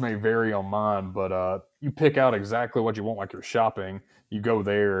mileage may vary on mine, but you pick out exactly what you want, like you're shopping. You go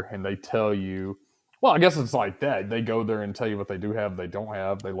there, and they tell you. Well, I guess it's like that. They go there and tell you what they do have, they don't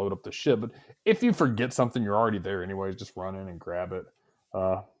have. They load up the ship. But if you forget something, you're already there anyways. Just run in and grab it.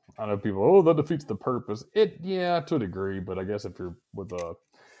 I know people, that defeats the purpose. To a degree, but I guess if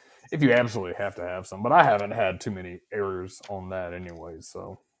you absolutely have to have some, but I haven't had too many errors on that anyway,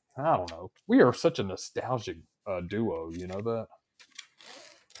 so I don't know. We are such a nostalgic duo, you know that?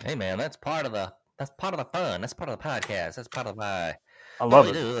 Hey man, that's part of the fun. That's part of the podcast. That's part of my. I love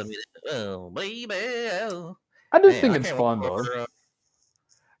it. Oh baby, I do think it's fun though.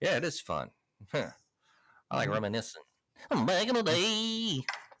 Yeah, it is fun. I like reminiscing.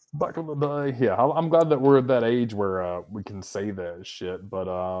 Back in the day. Yeah. I'm glad that we're at that age where we can say that shit. But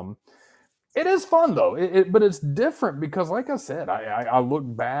it is fun though. But it's different because, like I said, I look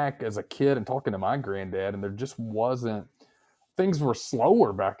back as a kid and talking to my granddad, and there just wasn't things were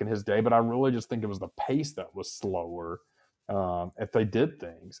slower back in his day, but I really just think it was the pace that was slower if they did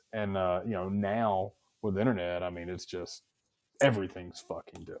things. And, now with the internet, I mean, it's just everything's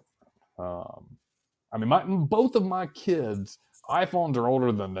fucking different. Both of my kids' iPhones are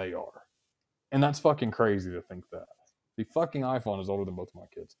older than they are. And that's fucking crazy to think that. The fucking iPhone is older than both of my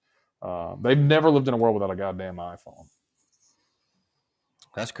kids. They've never lived in a world without a goddamn iPhone.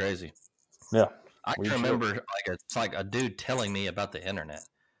 That's crazy. Yeah. I can remember it's like a dude telling me about the internet.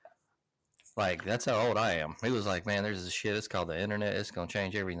 Like, that's how old I am. He was like, man, there's this shit. It's called the internet. It's going to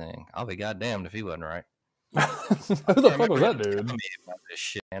change everything. I'll be goddamned if he wasn't right. Who the fuck was that dude? This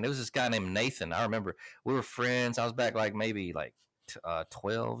shit, man. It was this guy named Nathan. I remember we were friends. I was back like maybe like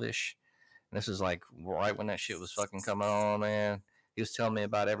 12-ish. And this is like right when that shit was fucking coming on, man. He was telling me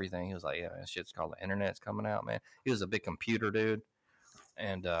about everything. He was like, yeah, that shit's called the internet's coming out, man. He was a big computer dude.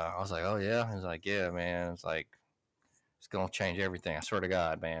 And I was like, oh, yeah? He was like, yeah, man. It's like, it's going to change everything. I swear to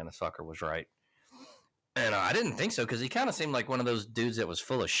God, man, the fucker was right. And I didn't think so because he kind of seemed like one of those dudes that was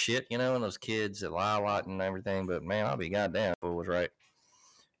full of shit, and those kids that lie a lot and everything. But, man, I'll be goddamn if it was right.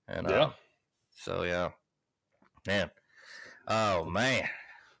 And yeah. So, yeah. Man. Oh, man.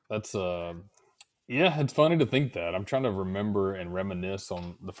 That's, yeah, it's funny to think that. I'm trying to remember and reminisce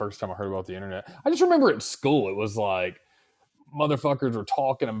on the first time I heard about the internet. I just remember at school, it was like, motherfuckers were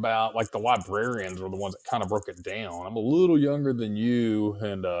talking about, like, the librarians were the ones that kind of broke it down. I'm a little younger than you,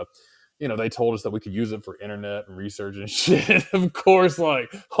 and they told us that we could use it for internet and research and shit. Of course, like,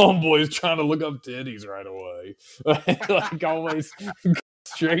 homeboys trying to look up titties right away. Like, always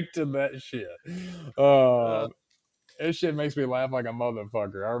straight to that shit. That shit makes me laugh like a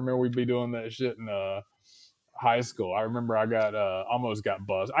motherfucker. I remember we'd be doing that shit in high school. I remember I got almost got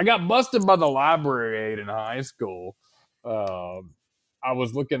busted. I got busted by the library aide in high school. I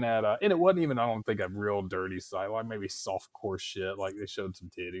was looking at and it wasn't even, I don't think, a real dirty site, like maybe softcore shit, like they showed some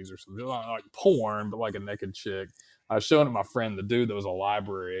titties or something, like porn, but like a naked chick. I was showing it to my friend, the dude that was a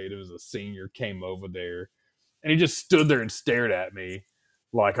library aide, it was a senior, came over there, and he just stood there and stared at me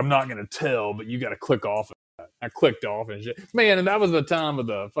like, I'm not gonna tell, but you got to click off. I clicked off and shit. Man, and that was the time of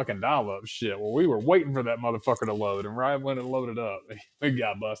the fucking dial-up shit where we were waiting for that motherfucker to load, and right when it loaded up, we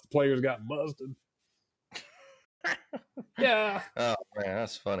got busted. Players got busted. Yeah. Oh, man,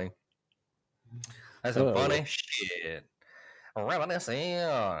 that's funny. That's some funny shit. Reminiscing.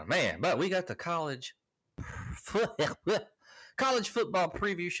 Man, but we got the college football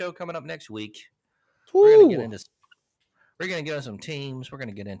preview show coming up next week. Woo. We're gonna get into some teams. We're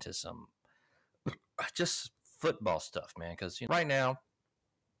gonna get into some just football stuff, man, because right now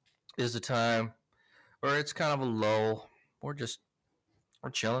is the time where it's kind of a lull. We're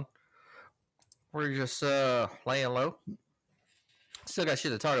chilling. We're just laying low. Still got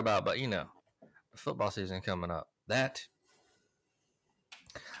shit to talk about, but the football season coming up. That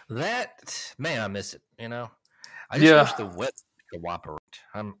man, I miss it. I just wish the weather could cooperate.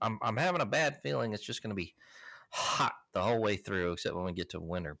 I'm having a bad feeling it's just gonna be hot the whole way through, except when we get to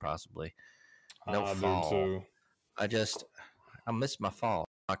winter, possibly. No fall. Too. I miss my fall.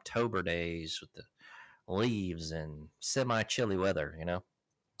 October days with the leaves and semi-chilly weather,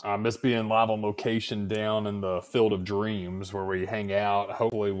 I miss being live on location down in the Field of Dreams where we hang out.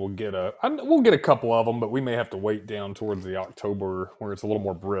 Hopefully we'll get a couple of them, but we may have to wait down towards the October where it's a little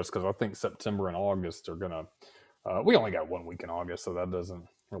more brisk, because I think September and August are going to, we only got 1 week in August, so that doesn't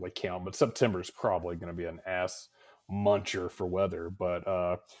really count, but September is probably going to be an ass muncher for weather.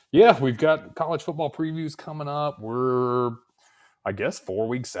 But yeah, we've got college football previews coming up. We're, I guess, 4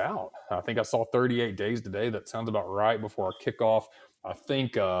 weeks out. I think I saw 38 days today. That sounds about right before our kickoff. I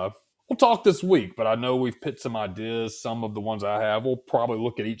think we'll talk this week, but I know we've picked some ideas. Some of the ones I have, we'll probably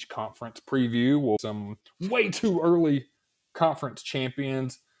look at each conference preview. Some way too early conference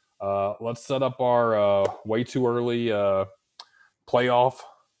champions. Let's set up our way too early playoff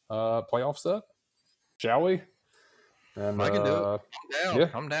set, shall we? And I can do it. Yeah.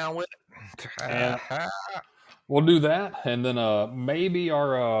 I'm down with it. We'll do that, and then maybe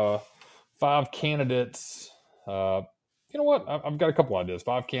our 5 candidates. You know what? I've got a couple ideas.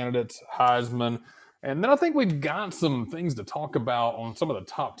 5 candidates, Heisman, and then I think we've got some things to talk about on some of the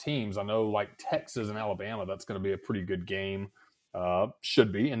top teams. I know, like Texas and Alabama, that's going to be a pretty good game.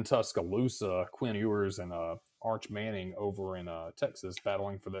 Should be in Tuscaloosa. Quinn Ewers and Arch Manning over in Texas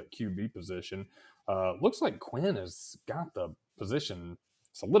battling for that QB position. Looks like Quinn has got the position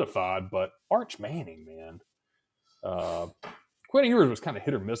solidified, but Arch Manning, man. Quinn Ewers was kind of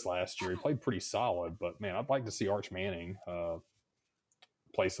hit or miss last year. He played pretty solid, but man, I'd like to see Arch Manning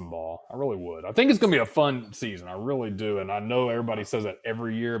play some ball. I really would. I think it's going to be a fun season. I really do. And I know everybody says that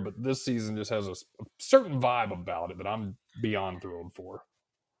every year, but this season just has a certain vibe about it that I'm beyond thrilled for.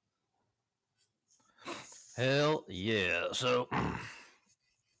 Hell yeah. So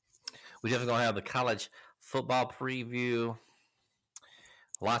we definitely going to have the college football preview.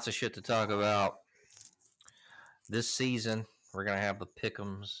 Lots of shit to talk about this season. We're going to have the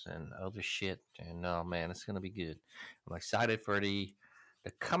pick'ems and other shit. And, oh, man, it's going to be good. I'm excited for the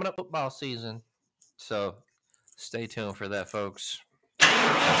coming up football season. So stay tuned for that, folks. Man,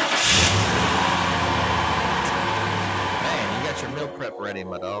 you got your meal prep ready,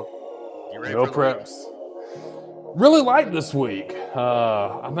 my dog. You ready Meal for the preps. Really light this week.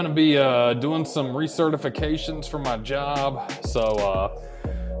 I'm going to be doing some recertifications for my job. So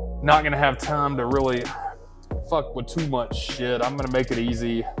not going to have time to really fuck with too much shit. I'm going to make it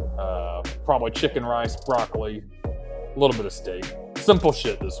easy. Probably chicken, rice, broccoli, a little bit of steak. Simple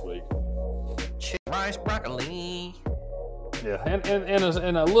shit this week. chicken, rice, broccoli? Yeah,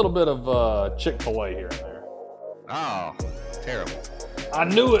 and a little bit of Chick-fil-A here and there. Oh, terrible. I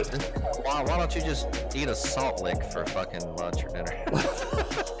knew it. Why don't you just eat a salt lick for fucking lunch or dinner?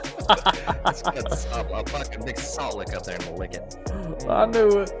 Let's get a fucking big salt lick up there and lick it. I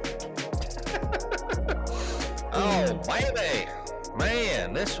knew it. Oh, baby.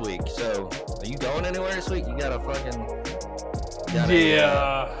 Man, this week. So, are you going anywhere this week? You got a fucking...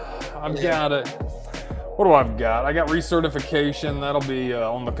 I've got it. What do I've got? I got recertification. That'll be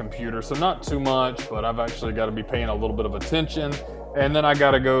on the computer, so not too much, but I've actually got to be paying a little bit of attention. And then I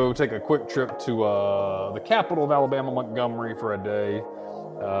got to go take a quick trip to the capital of Alabama, Montgomery, for a day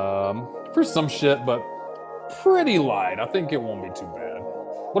for some shit, but pretty light. I think it won't be too bad.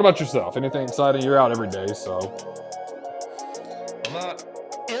 What about yourself? Anything exciting? You're out every day, so. Not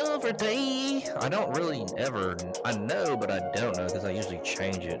every day. I don't really ever. I know, but I don't know because I usually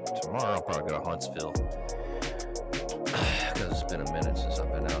change it. Tomorrow I'll probably go to Huntsville because it's been a minute since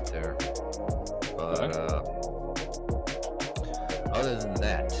I've been out there. But other than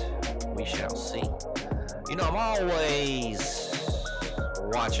that, we shall see. You know, I'm always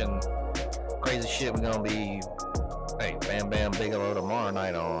watching crazy shit. We're gonna be, hey, Bam Bam Bigelow tomorrow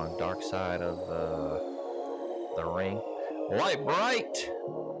night on Darkside of the Ring. Lite Brite.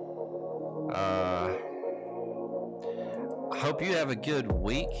 I hope you have a good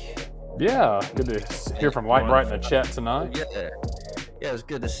week. Yeah, good to hear from Lite Brite in the chat tonight. Yeah, it's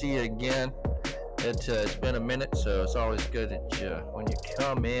good to see you again. It's been a minute, so it's always good that when you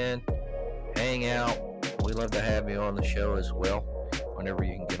come in, hang out. We love to have you on the show as well. Whenever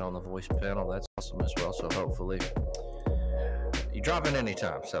you can get on the voice panel, that's awesome as well. So hopefully you drop in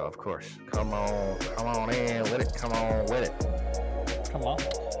anytime. So of course, come on in with it. Come on with it. Come on.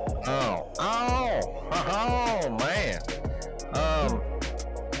 Oh, man.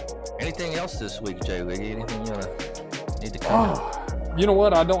 Anything else this week, Jay Wiggy? Anything you need to comment? You know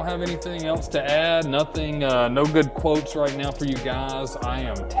what? I don't have anything else to add. Nothing, no good quotes right now for you guys. I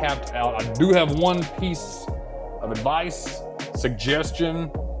am tapped out. I do have one piece of advice,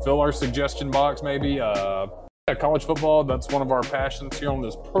 suggestion. Fill our suggestion box, maybe. College football, that's one of our passions here on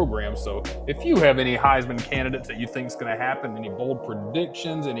this program. So if you have any Heisman candidates that you think is going to happen, any bold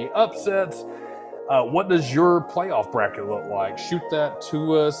predictions, any upsets, what does your playoff bracket look like? Shoot that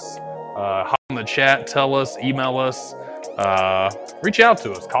to us. Hop in the chat, tell us, email us, reach out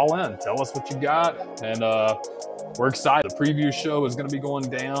to us, call in, tell us what you got. And we're excited. The preview show is going to be going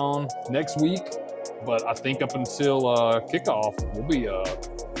down next week, but I think up until kickoff, we'll be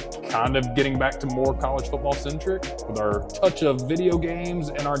kind of getting back to more college football centric with our touch of video games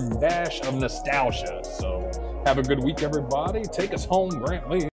and our dash of nostalgia. So have a good week, everybody. Take us home, Grant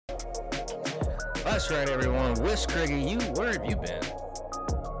Lee. That's right, everyone. Whis, Craigie, where have you been?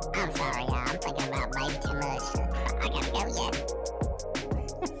 I'm sorry, y'all. I'm thinking about baby too much. I gotta go yet.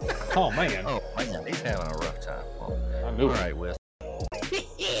 Oh, man. Oh, man, he's having a rough time. Well, I knew all it. right, Whis.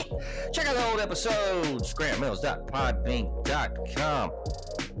 Check out the old episodes. GrantMills.podbean.com.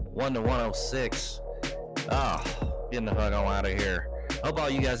 1-106. Getting the fuck on out of here. Hope all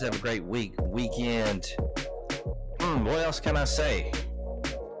you guys have a great weekend. What else can I say?